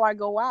that's how I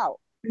go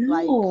out.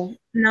 No.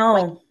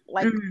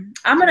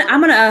 I'm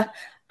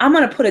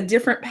gonna put a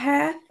different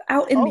path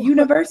out in the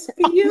universe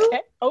for you.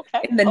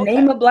 Okay. In the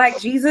name of Black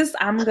Jesus,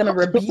 I'm gonna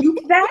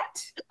rebuke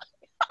that.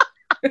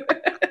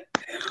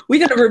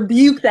 We're gonna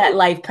rebuke that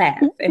life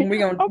path, and we're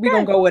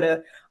gonna go with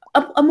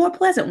a more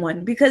pleasant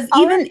one. Because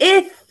even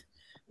if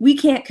we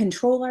can't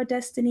control our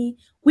destiny,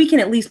 we can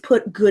at least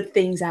put good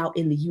things out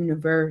in the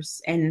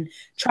universe and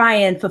try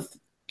and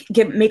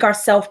make our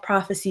self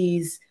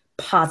prophecies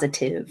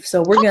positive.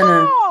 So we're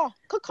gonna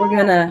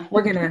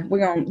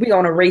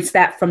erase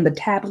that from the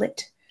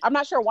tablet. I'm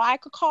not sure why I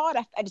could call it.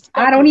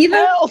 I don't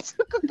either.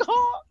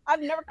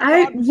 I've never.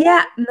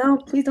 No,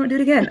 please don't do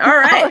it again. All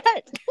right. All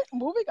right.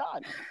 Moving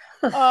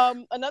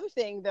on. Another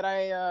thing that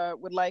I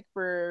would like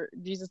for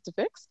Jesus to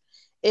fix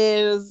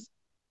is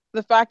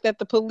the fact that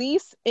the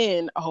police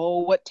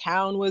what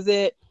town was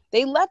it?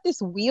 They left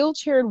this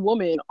wheelchaired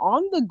woman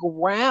on the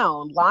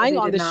ground, lying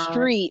on the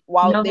street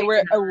while they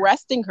were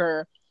arresting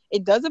her.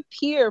 It does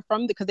appear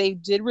because they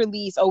did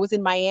release, it was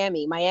in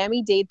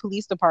Miami-Dade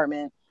Police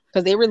Department,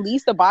 because they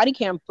released the body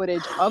cam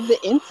footage of the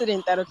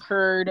incident that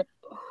occurred.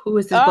 Who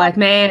is this black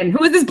man?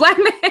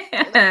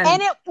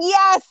 And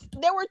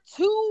there were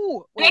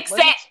two. Fix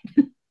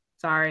it.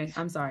 Sorry.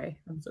 I'm sorry.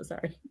 I'm so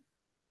sorry.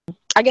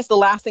 I guess the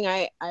last thing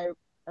I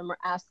am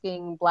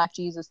asking Black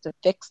Jesus to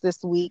fix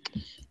this week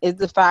is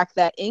the fact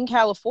that in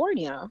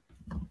California,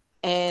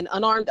 an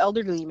unarmed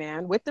elderly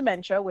man with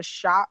dementia was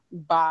shot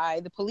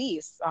by the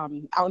police out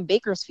in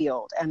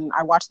Bakersfield. And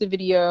I watched the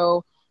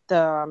video.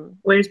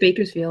 Where's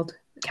Bakersfield?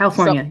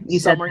 California. You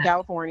said somewhere in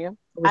California.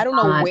 I don't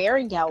know where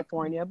in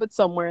California, but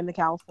somewhere in the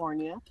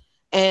California.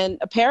 And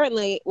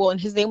apparently, and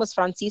his name was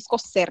Francisco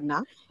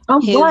Serna. Oh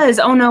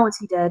no, is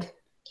he dead?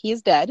 He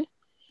is dead.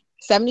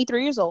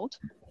 73 years old.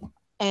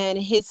 And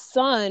his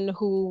son,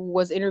 who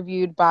was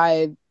interviewed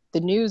by the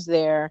news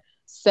there,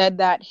 said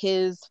that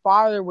his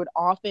father would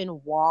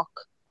often walk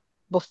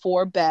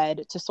before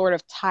bed to sort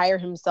of tire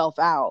himself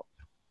out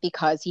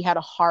because he had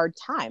a hard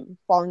time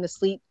falling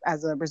asleep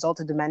as a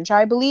result of dementia,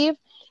 I believe.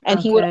 And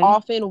he would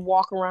often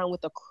walk around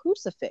with a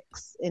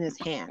crucifix in his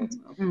hand.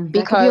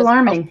 That could be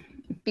alarming.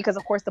 Because,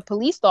 of course, the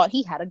police thought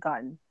he had a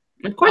gun.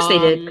 Of course they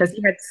did, because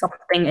he had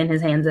something in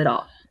his hands at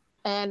all.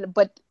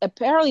 But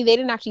apparently they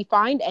didn't actually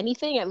find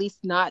anything, at least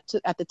not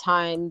at the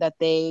time that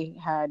they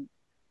had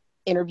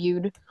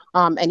interviewed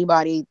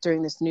anybody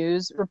during this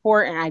news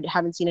report, and I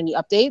haven't seen any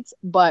updates.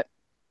 But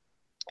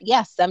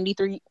yes,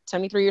 73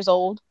 years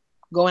old,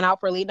 going out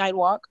for a late night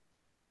walk,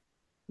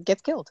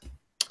 gets killed.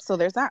 So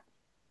there's that.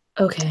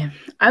 Okay.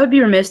 I would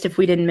be remiss if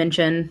we didn't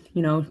mention,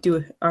 do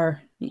an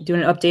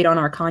update on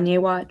our Kanye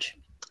watch.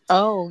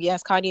 Oh,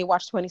 yes, Kanye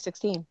watched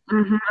 2016.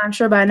 I'm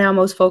sure by now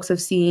most folks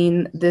have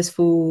seen this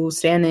fool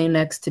standing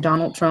next to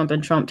Donald Trump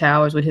in Trump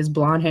Towers with his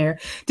blonde hair.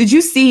 Did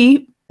you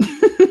see?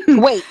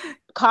 Wait,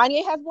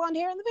 Kanye has blonde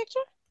hair in the picture?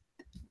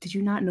 Did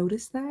you not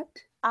notice that?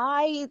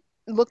 I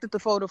looked at the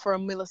photo for a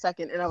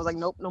millisecond and I was like,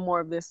 nope, no more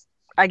of this.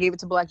 I gave it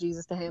to Black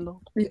Jesus to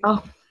handle.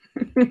 Oh.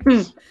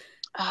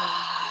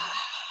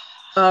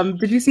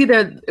 Did you see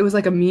that it was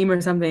like a meme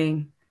or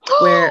something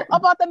where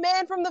about the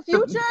man from the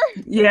future?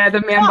 Yeah,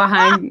 the man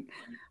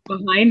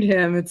behind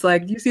him. It's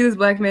like, you see this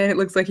black man, it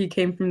looks like he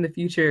came from the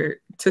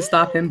future to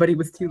stop him, but he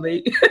was too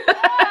late.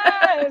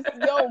 Yes.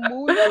 Yo,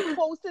 Musa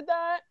posted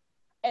that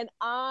and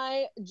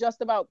I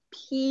just about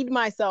peed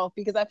myself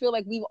because I feel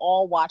like we've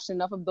all watched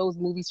enough of those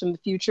movies from the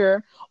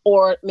future,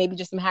 or maybe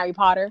just some Harry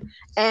Potter,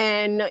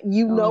 and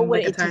you know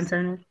what like a time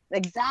turner.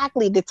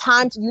 Exactly, the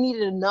time you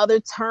needed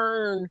another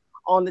turn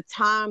on the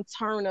time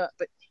turner,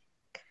 but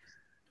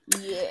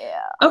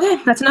yeah.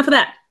 Okay, that's enough of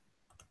that.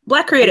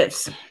 Black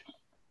creatives.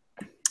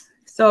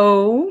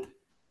 So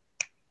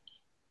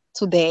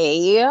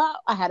today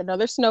I had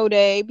another snow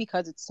day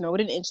because it snowed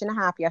an inch and a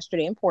half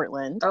yesterday in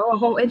Portland. Oh, a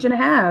whole inch and a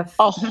half.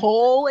 A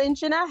whole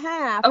inch and a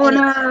half. Oh, and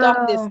no. It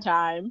stuck this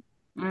time.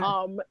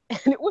 And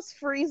it was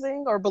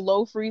freezing or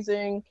below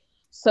freezing.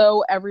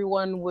 So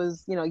everyone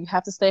was, you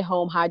have to stay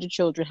home, hide your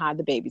children, hide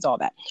the babies, all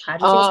that.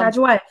 Hide your face, hide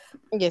your wife.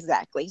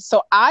 Exactly.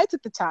 So I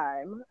took the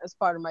time as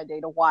part of my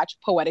day to watch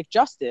Poetic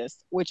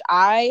Justice, which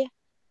I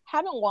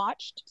haven't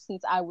watched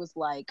since I was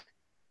like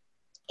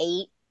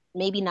 8,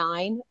 maybe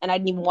 9, and I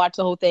didn't even watch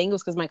the whole thing. It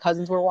was because my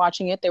cousins were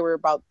watching it. They were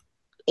about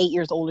 8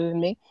 years older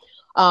than me.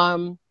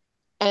 And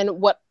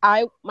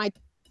my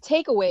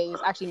takeaways,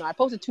 actually, no, I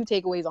posted 2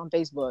 takeaways on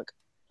Facebook.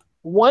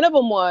 One of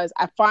them was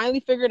I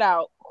finally figured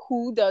out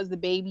who does the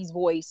baby's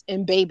voice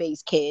in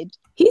Bebe's kid.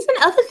 He's in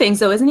other things,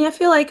 though, isn't he? I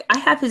feel like I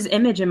have his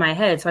image in my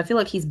head, so I feel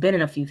like he's been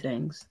in a few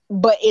things.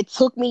 But it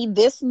took me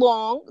this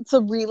long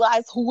to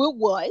realize who it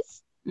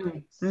was.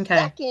 Okay.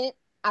 Second,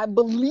 I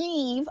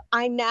believe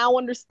I now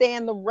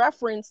understand the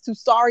reference to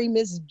Sorry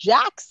Miss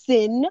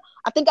Jackson.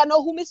 I think I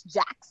know who Miss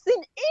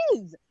Jackson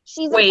is.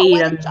 She's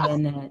Wait a a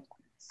minute.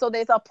 So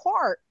there's a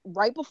part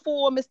right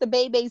before Mr.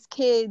 Bebe's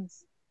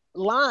kid's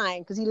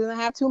line, because he doesn't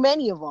have too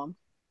many of them,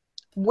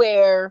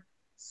 where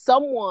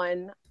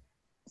someone's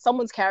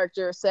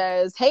character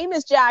says, "Hey,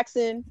 Miss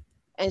Jackson,"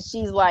 and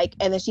she's like,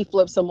 and then she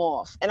flips him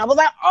off. And I was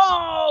like,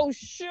 oh,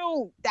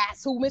 shoot,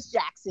 that's who Miss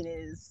Jackson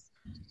is.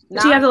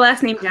 Does she have the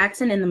last name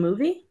Jackson in the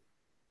movie?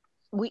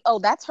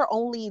 That's the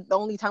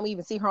only time we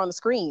even see her on the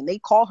screen. They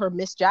call her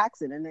Miss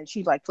Jackson, and then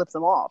she like flips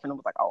them off, and I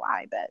was like, oh,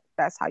 I bet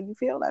that's how you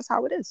feel. That's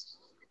how it is.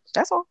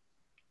 That's all.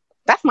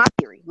 That's my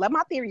theory. Let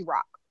my theory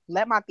rock.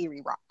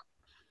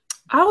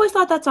 I always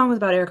thought that song was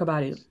about Erykah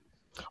Badu.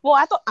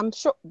 Well, I'm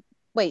sure.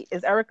 Wait,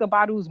 is Erykah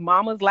Badu's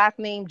mama's last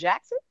name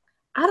Jackson?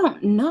 I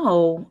don't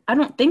know. I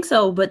don't think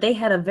so, but they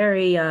had a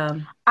very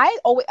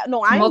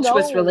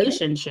tumultuous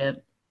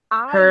relationship.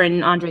 Her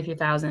and Andre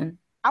 3000.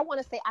 I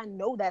want to say I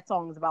know that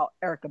song is about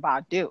Erykah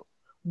Badu,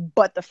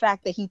 but the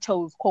fact that he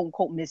chose "quote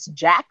unquote" Miss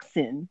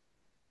Jackson.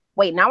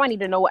 Wait, now I need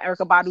to know what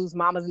Erykah Badu's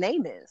mama's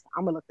name is.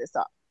 I'm gonna look this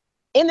up.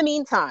 In the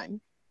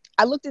meantime,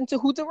 I looked into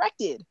who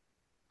directed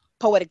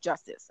Poetic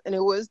Justice, and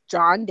it was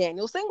John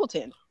Daniel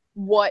Singleton.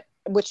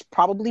 Which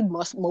probably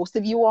most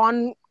of you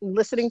on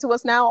listening to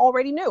us now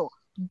already knew.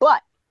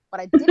 But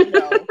what I didn't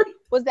know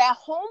was that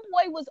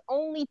homeboy was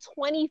only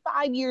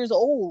 25 years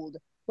old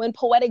when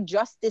Poetic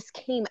Justice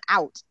came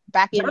out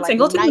back in John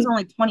Singleton was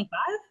only 25?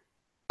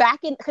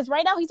 Because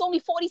right now he's only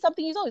 40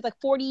 something years old. He's like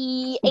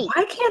 48.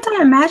 Why can't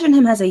I imagine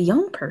him as a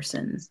young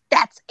person?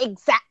 That's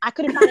exact. I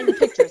couldn't find any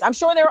pictures. I'm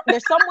sure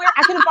there's somewhere.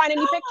 I couldn't find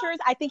any pictures.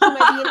 I think he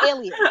might be an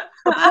alien.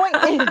 The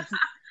point is,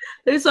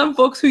 there's some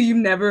folks who you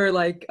never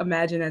like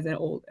imagine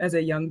as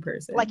a young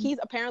person. Like, he's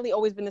apparently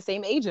always been the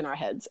same age in our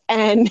heads.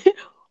 And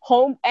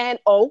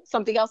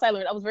something else I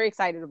learned. I was very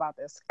excited about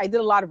this. I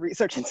did a lot of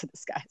research into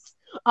this, guys.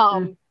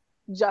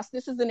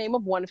 Justice is the name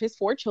of one of his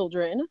 4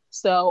 children.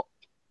 So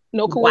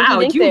no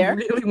coincidence there.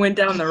 Wow, you really went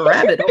down the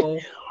rabbit hole.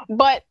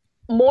 But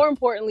more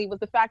importantly was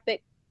the fact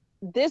that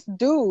this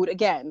dude,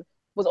 again,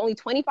 was only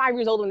 25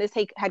 years old when this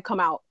had come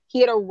out. He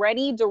had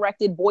already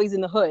directed Boys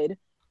in the Hood,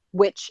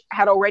 which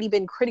had already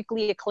been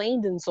critically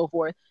acclaimed and so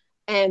forth.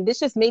 And this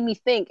just made me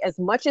think, as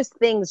much as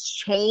things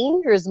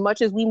change or as much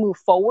as we move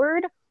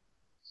forward,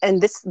 and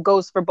this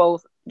goes for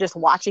both just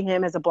watching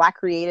him as a Black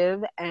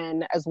creative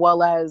and as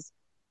well as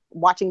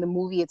watching the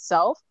movie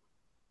itself,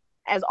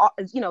 as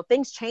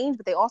things change,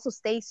 but they also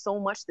stay so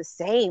much the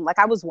same. Like,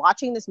 I was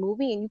watching this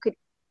movie and you could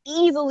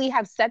easily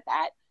have said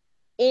that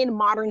in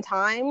modern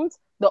times.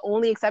 The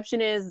only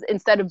exception is,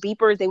 instead of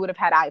beepers, they would have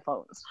had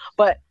iPhones.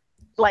 But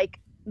like,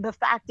 the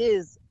fact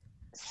is,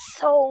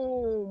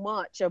 so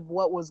much of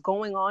what was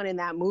going on in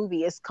that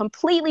movie is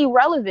completely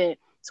relevant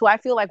to, I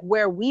feel like,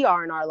 where we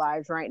are in our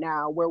lives right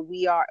now, where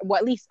we are, well,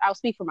 at least I'll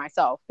speak for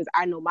myself, because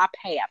I know my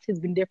path has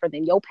been different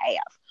than your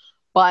path.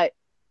 But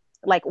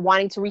like,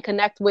 wanting to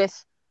reconnect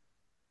with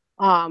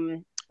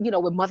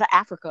with Mother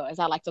Africa, as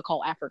I like to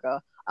call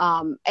Africa,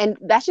 And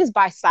that's just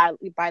by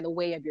the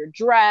way of your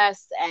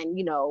dress and,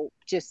 you know,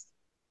 just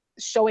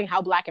showing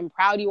how Black and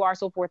proud you are,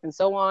 so forth and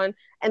so on.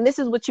 And this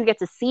is what you get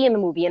to see in the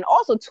movie. And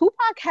also,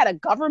 Tupac had a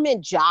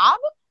government job.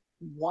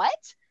 What?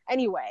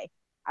 Anyway,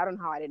 I don't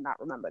know how I did not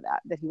remember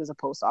that he was a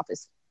post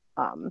office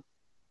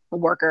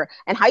worker,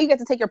 and how you get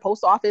to take your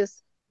post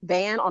office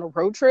van on a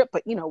road trip.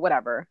 But, you know,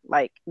 whatever.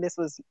 Like, this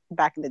was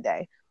back in the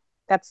day.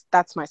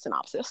 That's my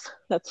synopsis.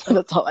 That's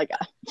all I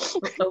got.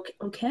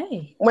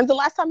 Okay. When's the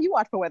last time you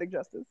watched Poetic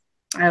Justice?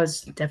 I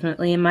was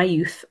definitely in my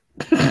youth.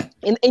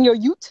 in your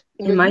youth?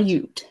 In my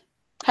youth.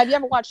 Have you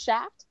ever watched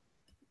Shaft?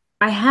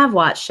 I have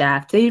watched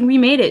Shaft. They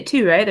remade it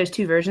too, right? There's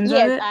 2 versions of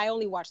it. Yes, I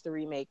only watched the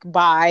remake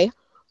by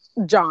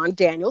John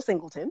Daniel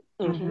Singleton.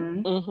 Did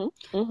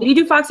he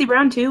do Foxy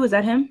Brown too? Was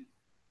that him?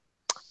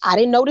 I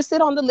didn't notice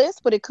it on the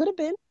list, but it could have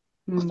been.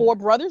 4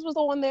 Brothers was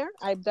on there.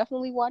 I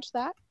definitely watched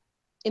that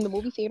in the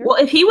movie theater.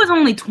 Well, if he was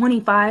only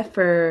 25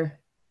 for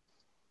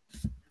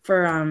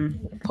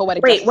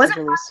Poetic Justice wasn't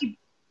released.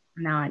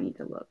 Now I need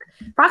to look.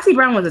 Foxy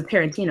Brown was a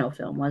Tarantino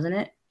film, wasn't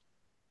it?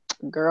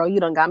 Girl, you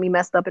done got me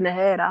messed up in the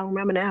head. I don't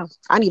remember now.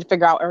 I need to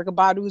figure out Erykah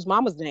Badu's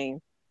mama's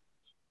name.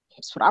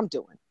 That's what I'm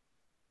doing.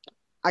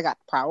 I got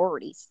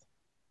priorities.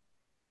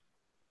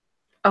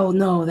 Oh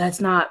no, that's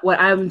not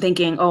what I'm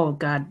thinking. Oh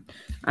God,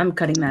 I'm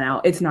cutting that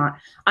out. It's not.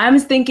 I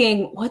was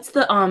thinking, what's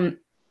the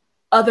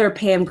other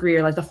Pam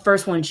Grier, like the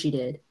first one she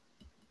did?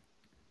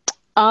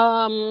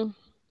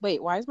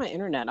 Wait, why is my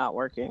internet not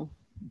working?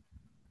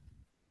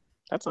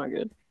 That's not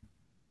good.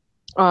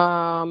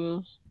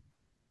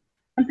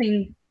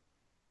 Something.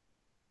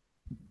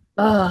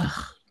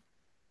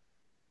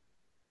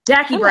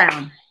 Jackie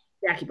Brown.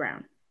 Jackie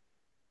Brown.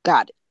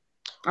 Got it.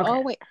 Okay.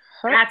 Oh wait,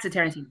 that's a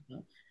Tarantino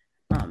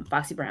film.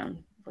 Foxy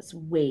Brown was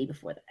way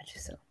before that.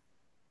 So,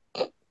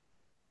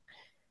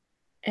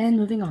 and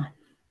moving on.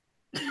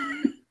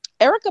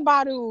 Erykah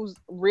Badu's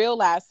real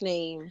last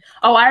name.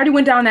 Oh, I already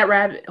went down that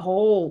rabbit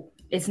hole.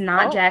 It's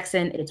not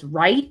Jackson. It's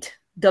Wright.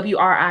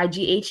 Wright.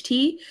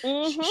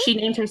 She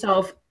named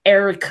herself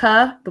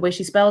Erica, the way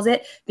she spells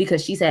it,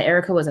 because she said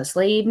Erica was a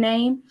slave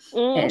name.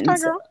 And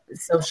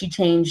so she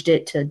changed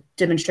it to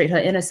demonstrate her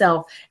inner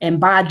self. And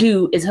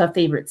Badu is her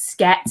favorite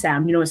scat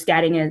sound. You know what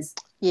scatting is?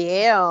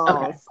 Yeah.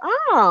 Okay.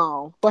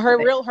 Oh. But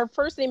her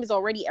first name is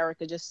already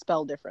Erica, just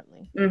spelled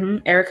differently.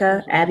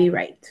 Erica Abby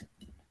Wright.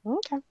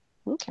 Okay.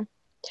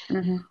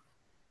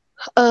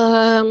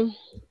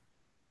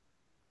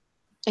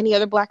 Any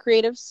other Black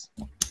creatives?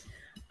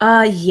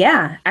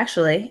 Yeah,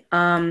 actually.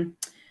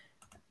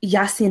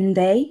 Yasiin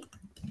Bey,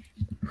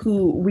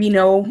 who we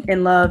know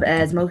and love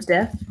as Mos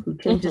Def, who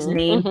changed his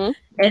name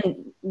and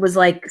was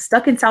like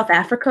stuck in South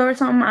Africa or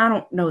something. I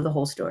don't know the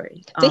whole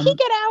story. Did he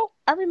get out?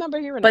 I remember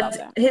hearing about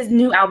that. But his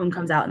new album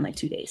comes out in like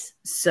 2 days.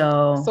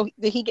 So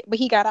did he but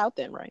he got out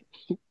then, right?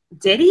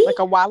 Did he? Like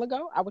a while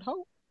ago, I would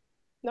hope.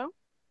 No?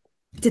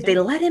 Did they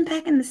let him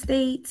back in the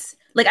States?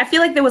 Like, I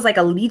feel like there was like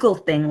a legal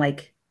thing,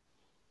 like.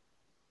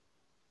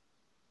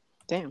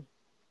 Damn.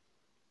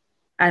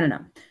 I don't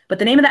know. But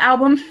the name of the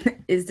album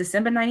is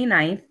December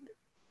 99th.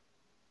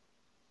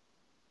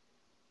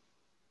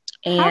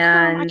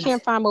 And I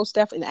can't find Mos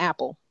Def in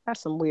Apple.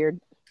 That's some weird.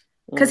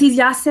 Because he's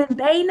Yasiin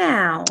Bey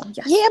now.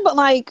 Yeah, but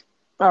like,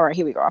 all right,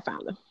 here we go. I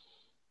found him.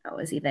 Oh,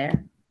 is he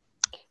there?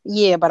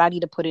 Yeah, but I need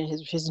to put in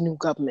his new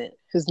government,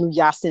 his new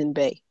Yasiin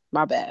Bey.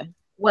 My bad.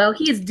 Well,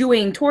 he is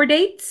doing tour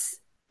dates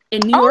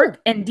in New York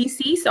and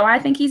DC, so I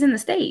think he's in the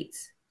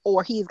States.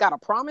 Or he's got a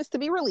promise to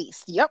be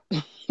released. Yep.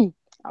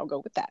 I'll go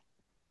with that.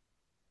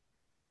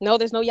 No,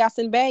 there's no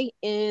Yasiin Bey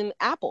in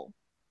Apple.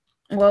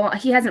 Well,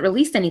 he hasn't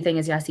released anything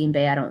as Yasiin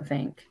Bey, I don't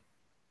think.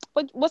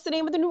 But what's the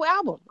name of the new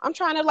album? I'm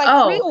trying to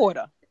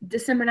pre-order.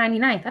 December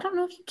 99th. I don't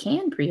know if you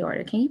can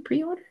pre-order. Can you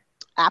pre-order?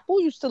 Apple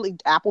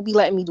Apple be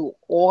letting me do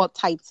all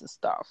types of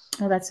stuff.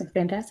 Oh, that's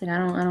fantastic. I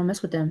don't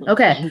mess with them.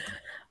 Okay.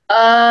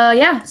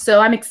 Yeah, so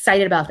I'm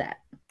excited about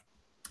that.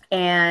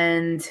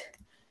 And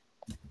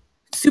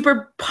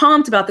super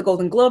pumped about the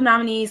Golden Globe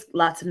nominees.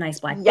 Lots of nice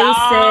Black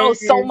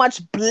faces. So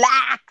much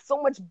blackness.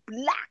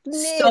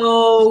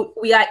 So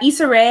we got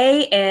Issa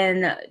Rae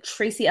and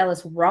Tracee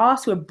Ellis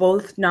Ross, who are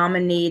both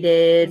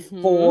nominated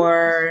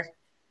for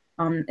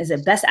is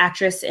it Best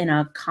Actress in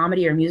a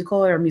Comedy or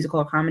Musical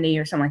or Comedy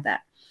or something like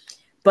that.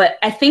 But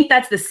I think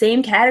that's the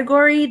same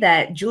category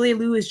that Julia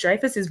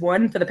Louis-Dreyfus has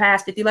won for the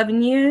past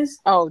 11 years.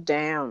 Oh,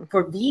 damn.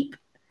 For Veep.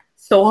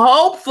 So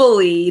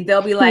hopefully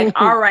they'll be like,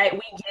 all right,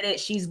 we get it.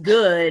 She's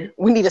good.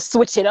 We need to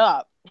switch it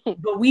up.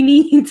 But we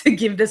need to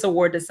give this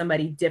award to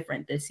somebody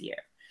different this year.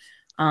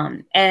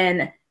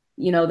 And,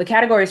 you know, the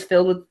category is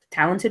filled with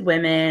talented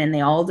women and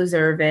they all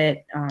deserve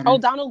it.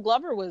 Donald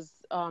Glover was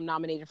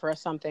nominated for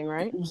something,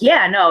 right?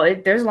 Yeah, no,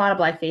 there's a lot of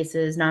Black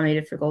faces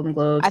nominated for Golden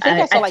Globes. I think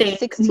I saw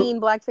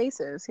 16 Black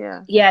faces.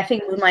 Yeah. Yeah, I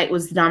think Moonlight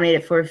was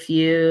nominated for a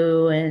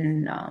few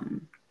and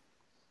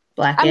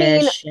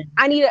Blackish.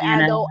 I need to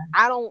add though,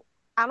 I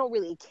don't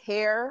really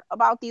care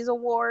about these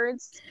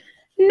awards.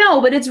 No,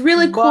 but it's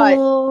really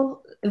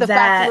cool. The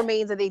fact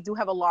remains that they do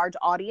have a large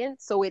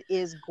audience, so it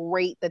is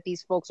great that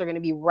these folks are going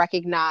to be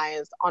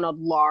recognized on a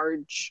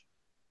large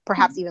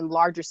perhaps even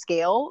larger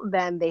scale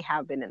than they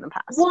have been in the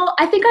past. Well,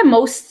 I think I'm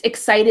most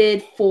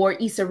excited for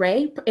Issa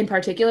Rae in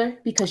particular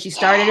because she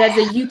started as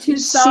a YouTube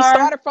star. She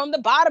started from the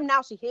bottom.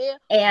 Now she's here.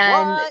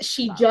 And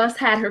she just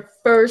had her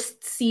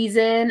first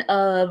season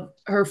of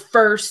her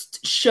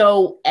first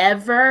show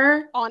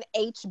ever on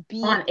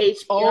HBO. On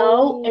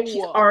HBO, and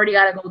she's already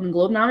got a Golden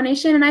Globe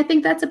nomination, and I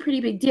think that's a pretty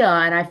big deal.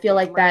 And I feel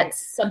like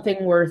that's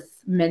something worth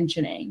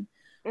mentioning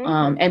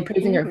and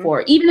praising her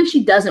for. Even if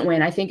she doesn't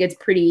win, I think it's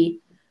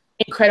pretty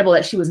incredible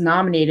that she was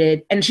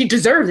nominated, and she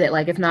deserves it.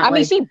 Like, if not, I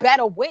mean, she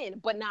better win,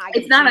 but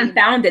it's not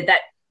unfounded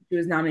that she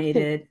was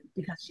nominated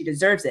because she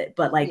deserves it.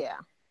 But like,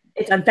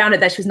 it's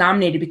unfounded that she was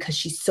nominated because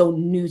she's so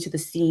new to the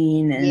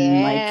scene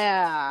and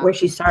like where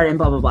she started and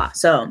blah blah blah.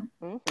 So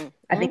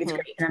I think it's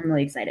great, and I'm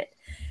really excited.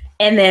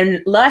 And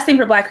then last thing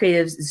for Black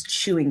creatives is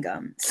chewing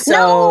gum.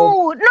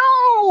 So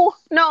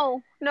no.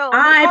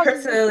 I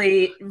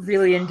personally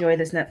really enjoy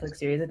this Netflix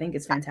series. I think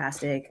it's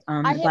fantastic.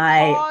 I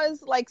had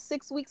paused like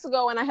 6 weeks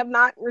ago, and I have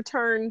not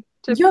returned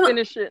to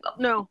finish it.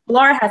 No,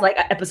 Laura has like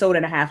an episode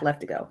and a half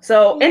left to go.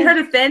 So in her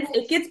defense,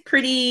 it gets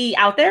pretty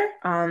out there.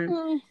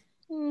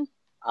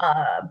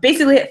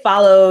 Basically, it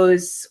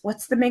follows,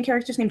 what's the main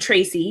character's name?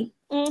 Tracy.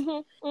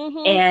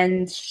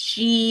 And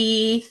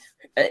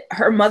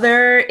her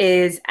mother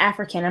is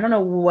African. I don't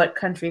know what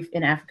country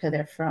in Africa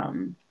they're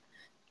from.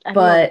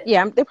 But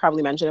they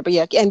probably mentioned it.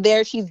 But and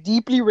she's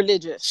deeply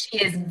religious. She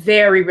is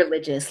very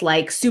religious,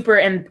 like super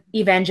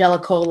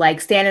evangelical,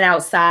 like standing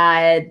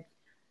outside.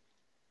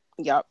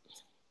 Yep.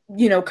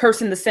 You know,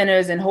 cursing the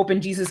sinners and hoping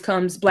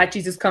Black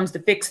Jesus comes to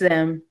fix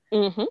them.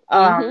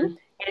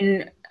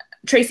 And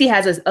Tracy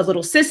has a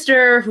little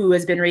sister who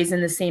has been raised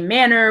in the same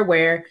manner,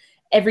 where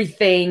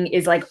everything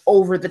is like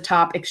over the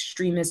top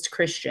extremist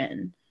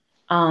Christian.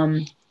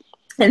 And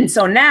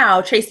so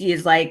now Tracy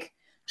is like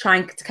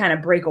trying to kind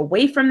of break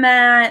away from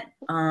that.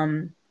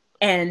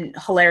 And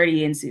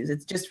hilarity ensues.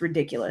 It's just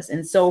ridiculous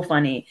and so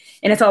funny.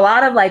 And it's a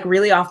lot of like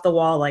really off the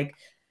wall, like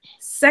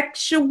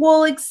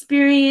sexual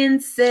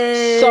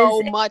experiences.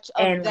 So much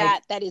of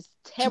that is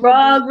terrible.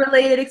 Drug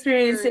related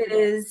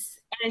experiences.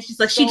 And it's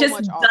just like, she just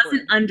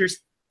doesn't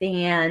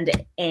understand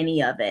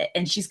any of it.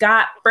 And she's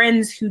got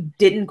friends who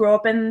didn't grow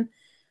up in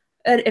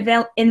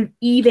an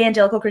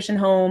evangelical Christian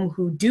home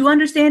who do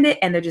understand it,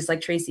 and they're just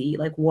like, Tracy,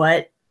 like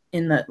what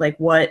in the like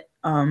what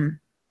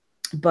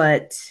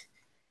but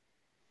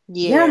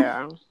you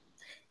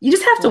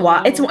just have to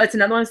watch. It's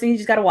another one of those things you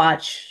just got to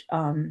watch.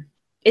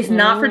 It's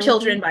not for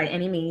children by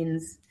any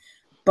means,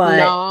 but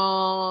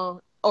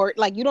no, or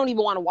like you don't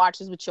even want to watch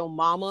this with your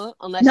mama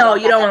unless you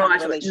don't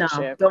want to watch it.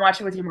 No, don't watch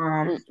it with your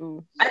mom.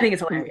 I think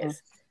it's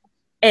hilarious,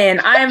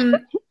 and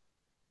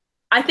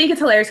I think it's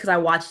hilarious because I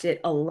watched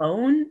it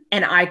alone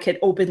and I could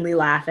openly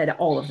laugh at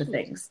all of the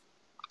things.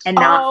 And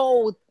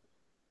not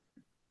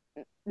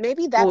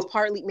maybe that's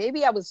partly,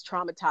 maybe I was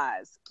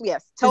traumatized.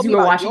 Yes. Tell me you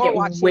were watching it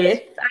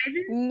with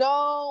Ivan?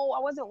 No,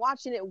 I wasn't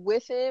watching it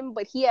with him,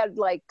 but he had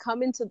like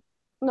come into,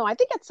 I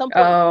think at some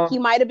point he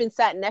might have been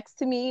sat next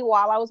to me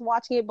while I was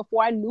watching it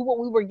before I knew what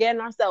we were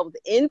getting ourselves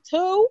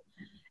into.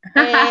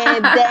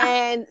 And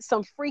then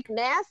some freak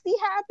nasty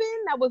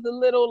happened that was a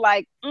little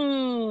like,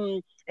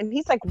 and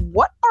he's like,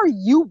 what are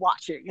you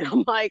watching? And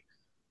I'm like,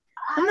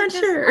 I'm not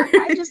sure.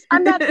 It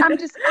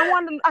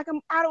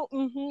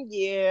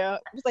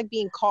was like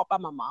being caught by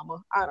my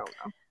mama. I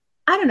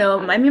don't know.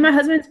 I mean, my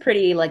husband's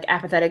pretty like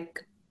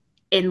apathetic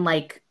in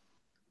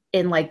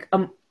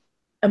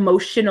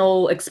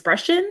emotional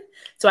expression.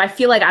 So I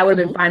feel like I would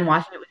have been fine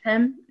watching it with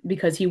him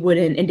because he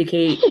wouldn't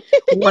indicate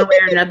one way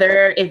or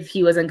another if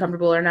he was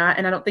uncomfortable or not.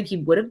 And I don't think he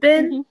would have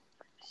been.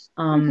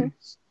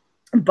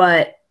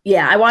 But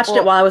yeah, I watched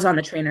it while I was on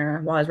the trainer.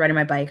 While I was riding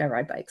my bike, I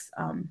ride bikes,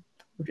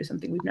 which is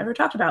something we've never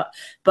talked about.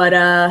 But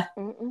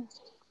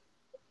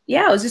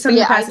yeah, it was just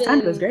something to pass the time.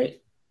 It was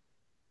great.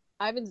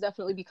 Ivan's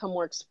definitely become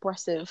more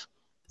expressive.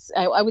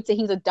 I would say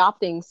he's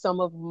adopting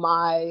some of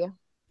my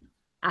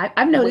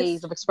I've noticed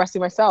ways of expressing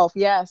myself.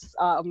 Yes.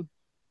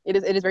 It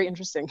is very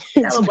interesting.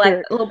 A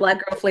little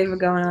black girl flavor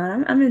going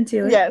on. I'm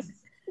into it. Yes.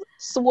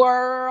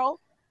 Swirl.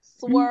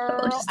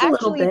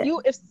 Actually,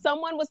 if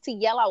someone was to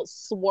yell out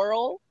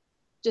swirl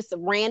just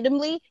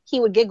randomly, he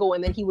would giggle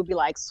and then he would be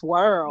like,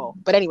 swirl.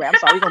 But anyway, I'm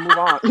sorry, we're gonna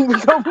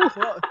move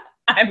on.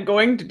 I'm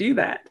going to do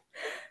that.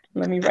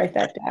 Let me write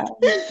that down.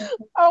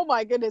 Oh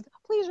my goodness.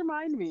 Please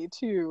remind me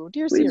to,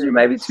 dear Siri. Please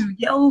remind me to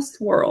yell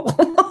swirl.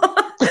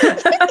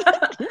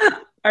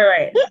 All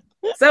right.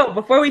 So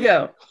before we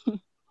go.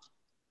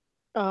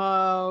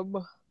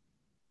 Oh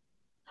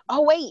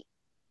wait.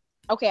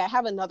 Okay, I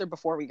have another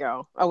before we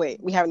go. Oh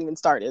wait, we haven't even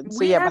started. So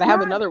but I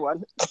have another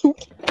one. We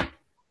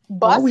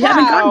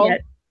haven't gone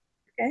yet.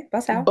 Okay,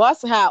 Bus How.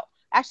 Bus How.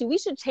 Actually, we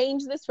should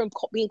change this from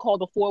being called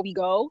Before We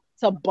Go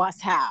to Bus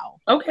How.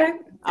 Okay.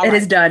 It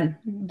is done.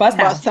 Bus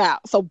How.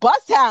 So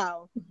Bus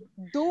How.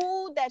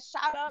 Dude that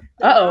shot up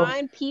the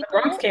 9 people.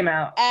 The Bronx came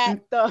out.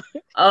 At the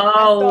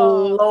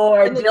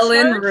Lord,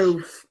 Dylan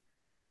Roof.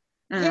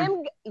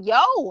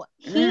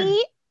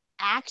 He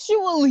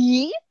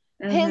actually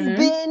has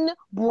been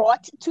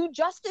brought to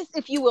justice,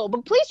 if you will.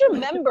 But please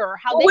remember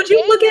how they would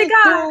you look at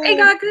God? Ain't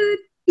God good?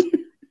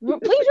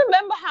 Please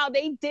remember how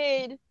they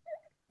did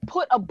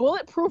put a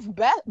bulletproof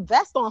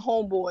vest on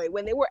homeboy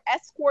when they were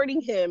escorting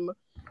him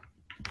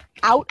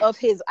out of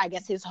his, I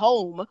guess, his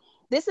home.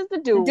 This is the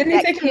dude Didn't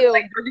that he take killed him to,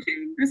 like, Burger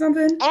King or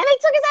something? And they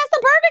took his ass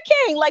to Burger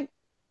King. Like,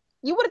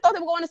 you would have thought they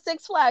were going to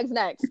Six Flags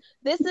next.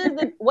 This is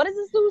what is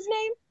this dude's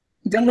name?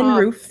 Dylan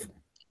Roof.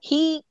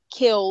 He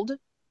killed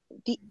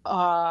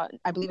I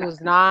believe it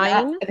was 9.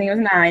 I think it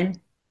was 9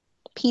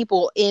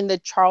 people in the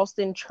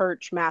Charleston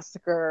church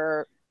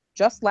massacre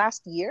just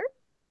last year.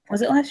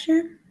 Was it last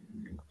year?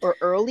 Or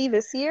early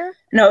this year?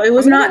 No, it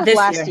was not this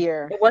last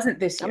year. It wasn't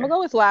this year. I'm gonna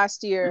go with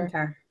last year.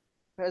 Okay.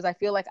 Because I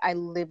feel like I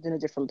lived in a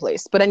different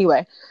place. But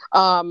anyway,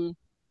 and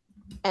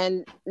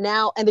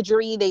the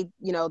jury,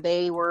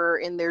 they were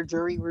in their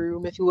jury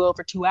room, if you will,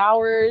 for 2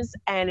 hours.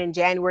 And in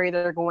January,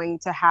 they're going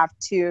to have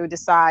to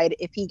decide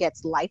if he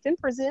gets life in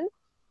prison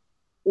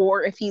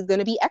or if he's going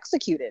to be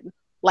executed.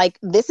 Like,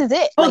 this is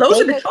it. Oh, like,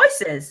 those are the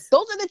choices.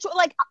 Those are the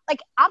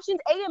like options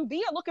A and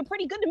B are looking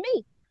pretty good to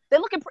me. They're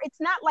looking. It's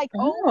not like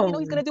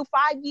he's going to do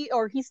 5 years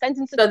or he's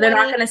sentenced to 20, they're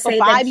not going to say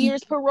 5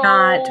 years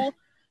parole.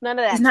 None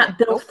of that. He's not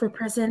built for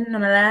prison.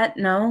 None of that.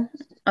 No.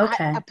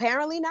 Okay.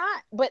 Apparently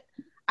not. But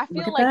I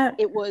feel like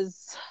it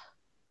was.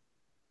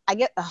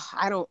 I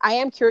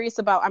am curious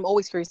about. I'm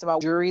always curious about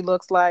what jury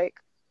looks like.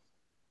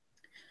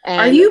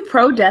 And are you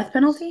pro death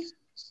penalty?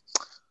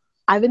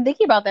 I've been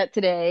thinking about that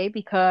today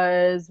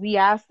because we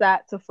asked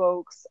that to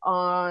folks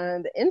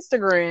on the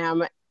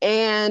Instagram,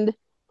 and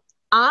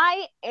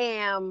I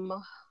am.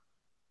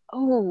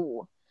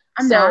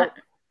 I'm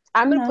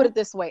going to put it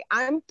this way.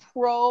 I'm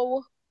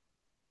pro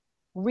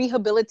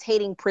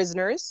rehabilitating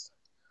prisoners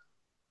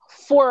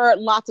for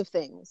lots of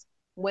things.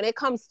 When it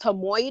comes to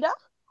Moida,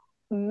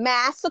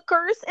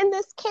 massacres in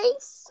this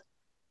case,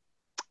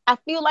 I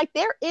feel like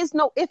there is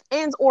no ifs,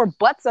 ands, or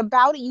buts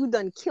about it. You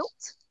done killed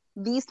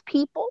these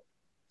people.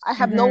 I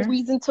have no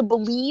reason to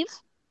believe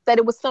that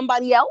it was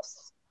somebody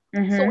else.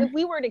 So if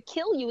we were to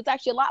kill you, it's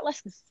actually a lot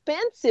less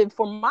expensive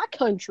for my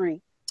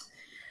country.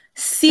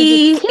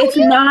 See, it's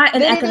not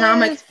an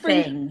economic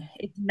thing.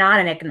 It's not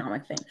an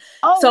economic thing.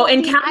 So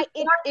in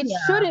California, it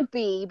shouldn't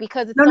be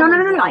because it's no.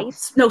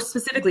 life. No,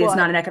 specifically, it's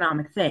not an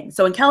economic thing.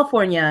 So in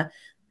California,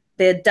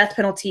 the death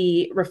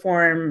penalty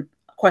reform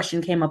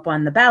question came up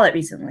on the ballot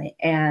recently,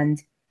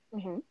 and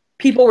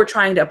people were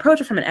trying to approach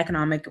it from an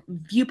economic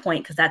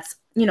viewpoint because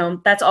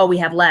that's all we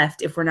have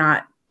left if we're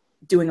not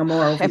doing a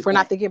moral viewpoint. If we're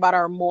not thinking about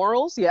our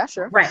morals, yeah,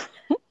 sure. Right.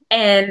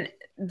 And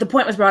the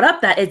point was brought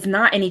up that it's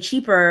not any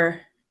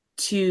cheaper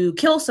to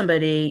kill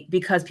somebody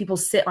because people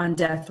sit on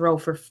death row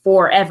for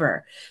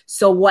forever.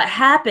 So what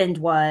happened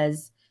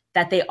was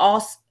that they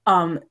all,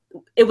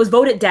 it was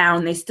voted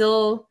down. They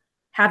still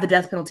have the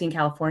death penalty in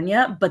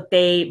California, but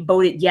they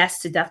voted yes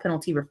to death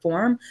penalty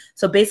reform.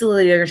 So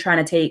basically they're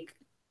trying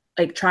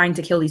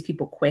to kill these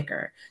people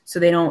quicker so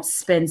they don't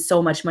spend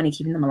so much money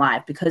keeping them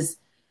alive, because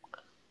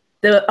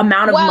the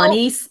amount of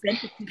money spent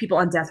to keep people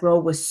on death row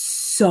was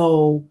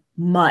so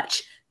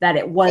much that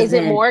it wasn't. Is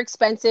it more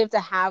expensive to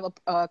have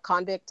a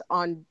convict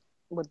on,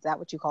 was that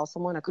what you call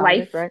someone? A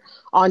convict, right?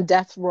 On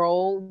death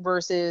row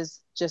versus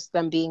just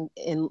them being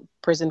in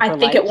prison for life? I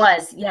think it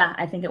was. Yeah,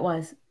 I think it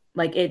was.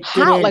 Like, it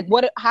How?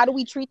 didn't, how do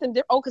we treat them?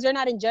 Because they're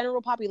not in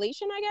general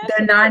population, I guess?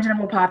 They're not in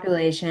general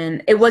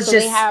population. It was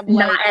just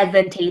not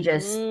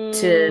advantageous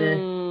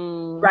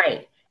to,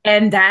 right.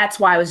 And that's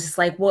why I was just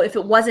like, well, if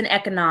it wasn't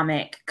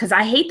economic, because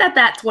I hate that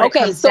that's what it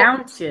comes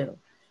down to.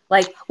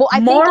 Like, I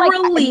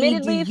morally,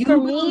 think, do you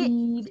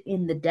believe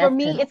in the death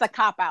penalty? For me, it's a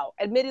cop-out.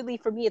 Admittedly,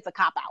 for me, it's a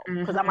cop-out.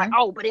 Because I'm like,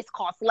 but it's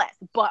cost less.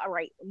 But, all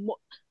right.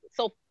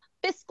 So,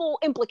 fiscal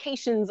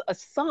implications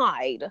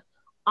aside,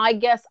 I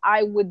guess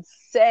I would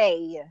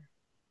say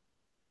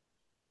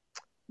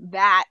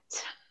that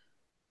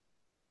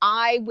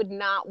I would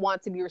not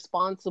want to be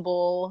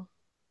responsible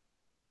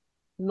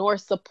nor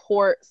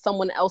support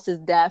someone else's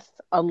death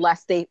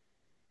unless I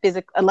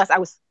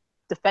was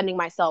defending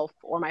myself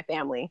or my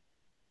family.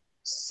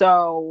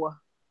 So,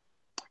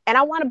 and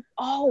I want to.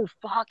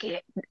 Fuck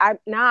it.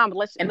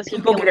 Let's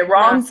people get it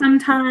wrong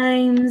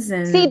sometimes.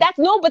 And see, that's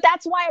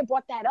why I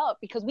brought that up,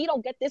 because we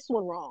don't get this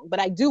one wrong. But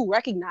I do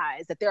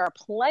recognize that there are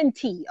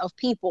plenty of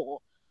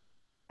people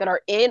that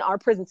are in our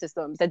prison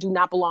systems that do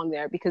not belong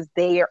there because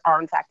they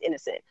are in fact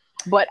innocent.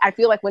 But I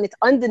feel like when it's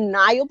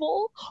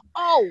undeniable,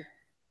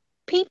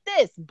 peep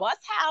this.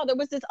 Bust how there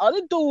was this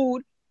other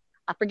dude.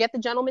 I forget the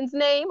gentleman's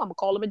name. I'm gonna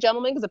call him a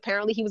gentleman because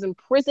apparently he was in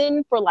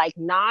prison for like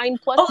 9+ years.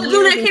 Oh, the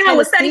dude that came out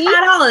with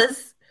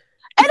 $75.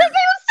 And they gave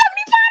him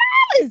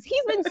 $75.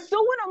 He's been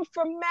suing them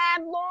for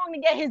mad long to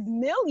get his $1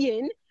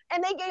 million,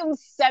 and they gave him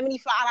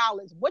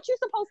 $75. What you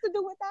supposed to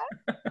do with that?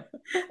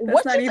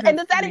 And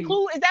does that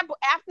include? Is that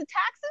after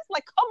taxes?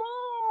 Like, come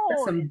on.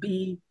 That's some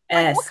BS.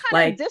 Like, what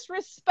kind of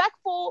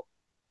disrespectful?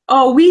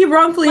 Oh, we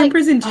wrongfully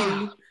imprisoned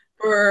you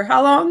for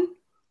how long?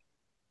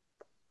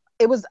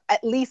 It was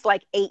at least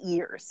like 8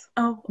 years.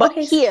 Oh, but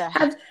okay. Here,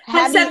 have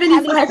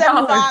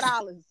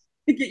 $75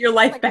 to get your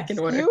life back in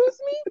order.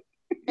 Excuse me?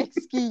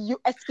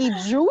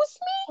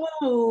 Oh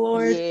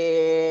Lord.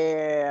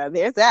 Yeah,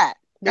 there's that.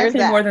 I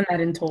pay more than that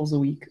in tolls a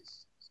week.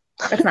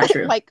 That's not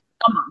true. Like,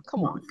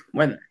 come on.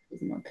 More than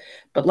that a month.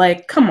 But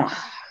like, come on.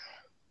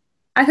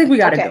 I think we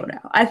gotta go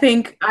now. I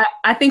think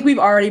we've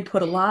already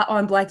put a lot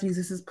on Black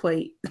Jesus's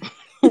plate.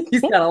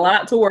 He's got a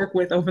lot to work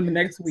with over the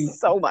next week.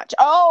 So much.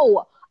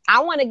 Oh,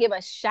 I want to give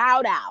a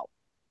shout out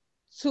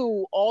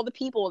to all the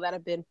people that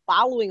have been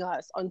following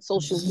us on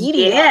social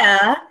media.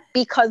 Yeah.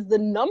 Because the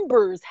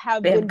numbers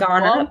have been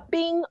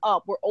bumping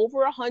up. We're over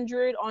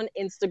 100 on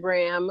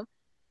Instagram,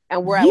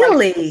 and we're at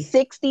like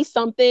 60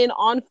 something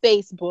on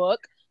Facebook.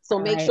 So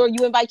make sure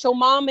you invite your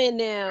mom in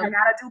there. I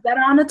gotta do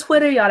better on the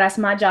Twitter, y'all. That's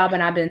my job,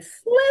 and I've been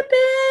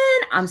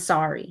slipping. I'm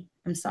sorry.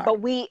 But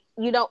we,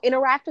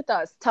 interact with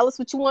us. Tell us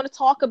what you want to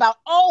talk about.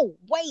 Oh,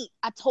 wait.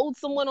 I told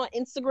someone on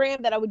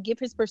Instagram that I would give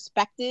his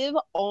perspective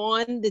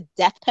on the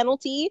death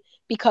penalty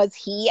because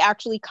he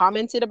actually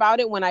commented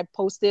about it when I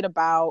posted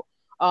about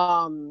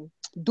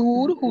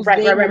dude whose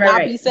name will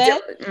not be said.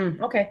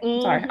 Okay.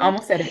 Sorry. I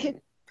almost said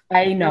it.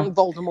 I know.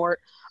 Voldemort.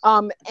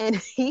 And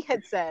he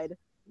had said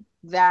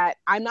that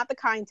I'm not the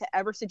kind to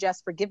ever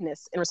suggest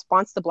forgiveness in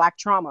response to Black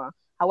trauma.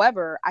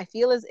 However, I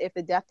feel as if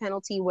the death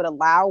penalty would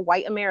allow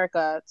white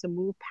America to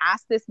move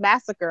past this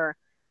massacre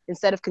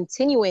instead of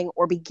continuing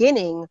or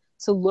beginning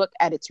to look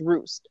at its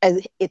roots. I'm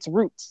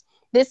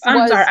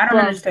sorry. I don't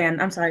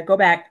understand. I'm sorry. Go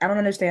back. I don't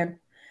understand.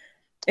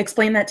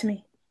 Explain that to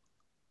me.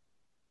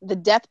 The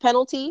death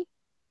penalty.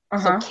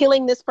 So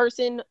killing this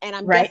person, and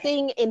I'm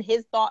guessing in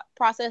his thought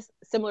process,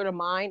 similar to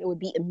mine, it would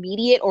be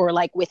immediate or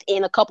like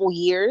within a couple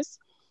years,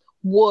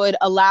 would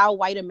allow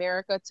white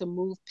America to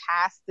move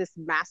past this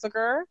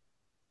massacre.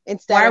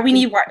 Why do we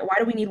need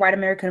white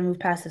America to move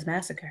past this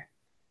massacre?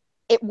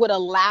 It would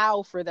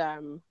allow for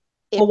them.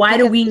 Well, why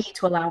do we need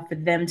to allow for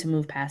them to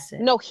move past it?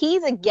 No,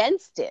 he's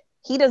against it.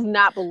 He does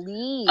not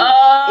believe in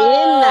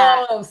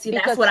that. Oh, see,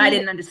 that's what I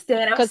didn't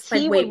understand. Because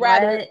he would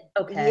rather,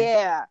 okay,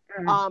 yeah,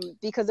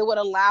 because it would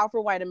allow for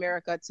white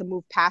America to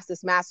move past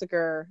this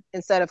massacre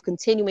instead of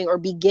continuing or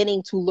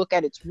beginning to look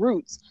at its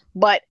roots.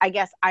 But I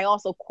guess I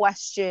also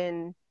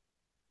question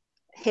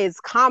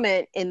his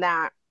comment in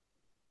that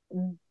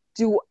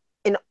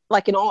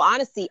in all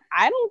honesty,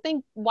 I don't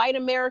think white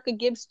America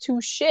gives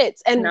two shits.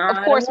 And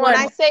of course, when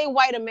I say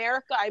white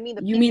America, I mean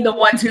the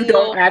ones who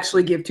don't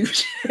actually give two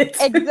shits.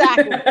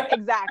 Exactly.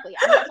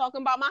 I'm not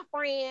talking about my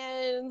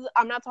friends.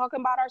 I'm not talking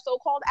about our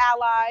so-called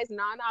allies.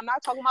 I'm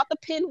not talking about the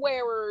pin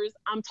wearers.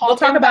 We'll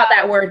talk about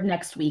that word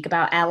next week,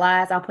 about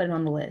allies. I'll put it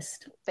on the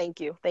list. Thank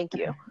you.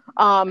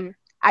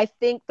 I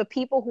think the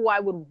people who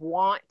I would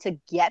want to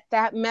get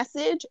that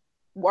message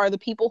are the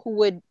people who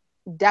would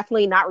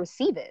definitely not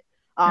receive it.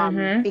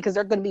 Because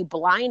they're going to be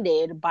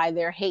blinded by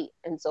their hate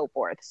and so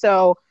forth.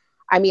 So,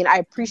 I mean, I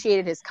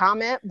appreciated his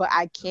comment, but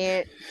I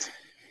can't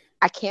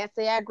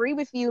say I agree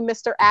with you,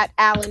 Mr.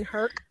 Alan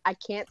Herc. I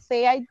can't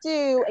say I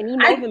do. And you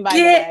know him, by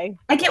the way.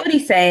 I get what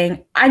he's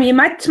saying. I mean,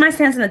 my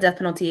stance on the death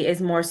penalty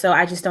is more so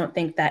I just don't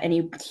think that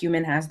any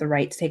human has the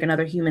right to take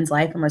another human's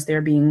life unless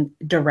they're being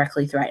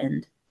directly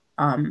threatened.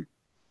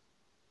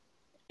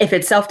 If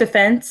it's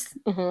self-defense,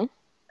 that's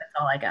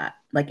all I got.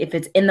 Like, if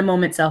it's in the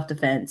moment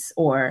self-defense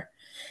or...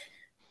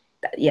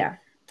 Yeah,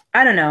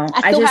 I don't know.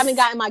 I still haven't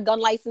gotten my gun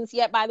license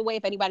yet, by the way,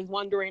 if anybody's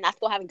wondering. I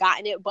still haven't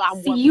gotten it,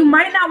 but you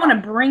might not want to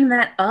bring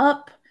that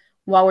up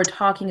while we're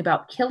talking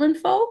about killing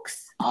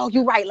folks. Oh,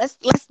 you're right. Let's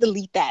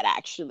delete that,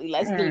 actually.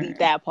 Let's delete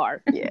that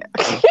part. Yeah.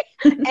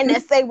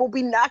 NSA will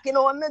be knocking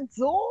on the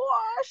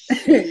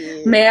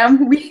door.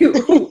 Ma'am,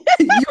 you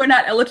are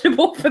not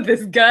eligible for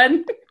this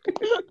gun.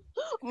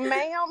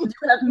 Ma'am.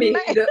 You have made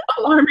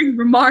alarming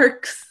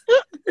remarks.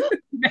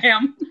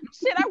 Ma'am.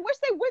 Shit, I wish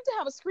they went to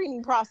have a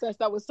screening process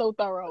that was so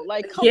thorough.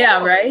 Like, come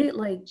on. Right?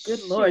 Like,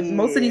 good Lord.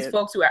 Most of these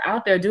folks who are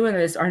out there doing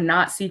this are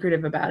not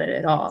secretive about it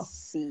at all.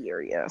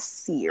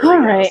 Serious. All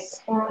right.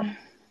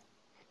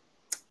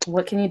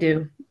 What can you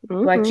do?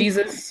 Black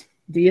Jesus,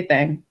 do your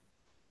thing.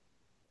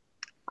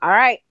 All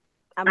right.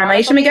 I'm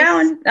Aisha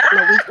McGowan.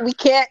 No, we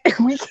can't.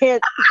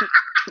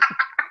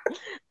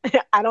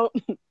 I don't.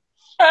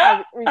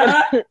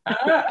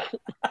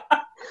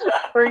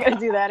 We're gonna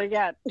do that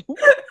again.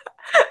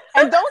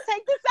 And don't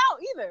take this out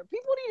either.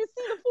 People need to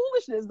see the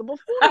foolishness, the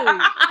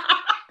buffoonery.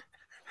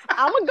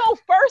 I'm gonna go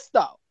first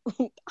though.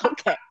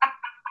 Okay.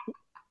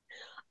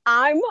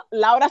 I'm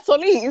Laura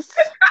Solis.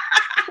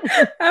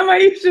 I'm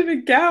Aisha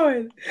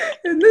McGowan.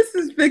 And this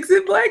is Fix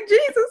It Black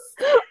Jesus.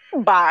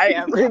 Bye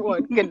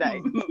everyone. Good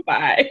night.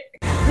 Bye.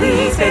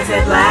 Please fix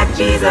it, Black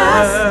Jesus.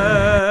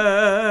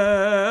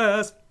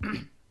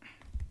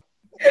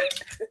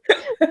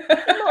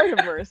 Lord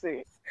have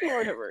mercy.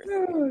 Lord have mercy.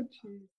 Oh, geez.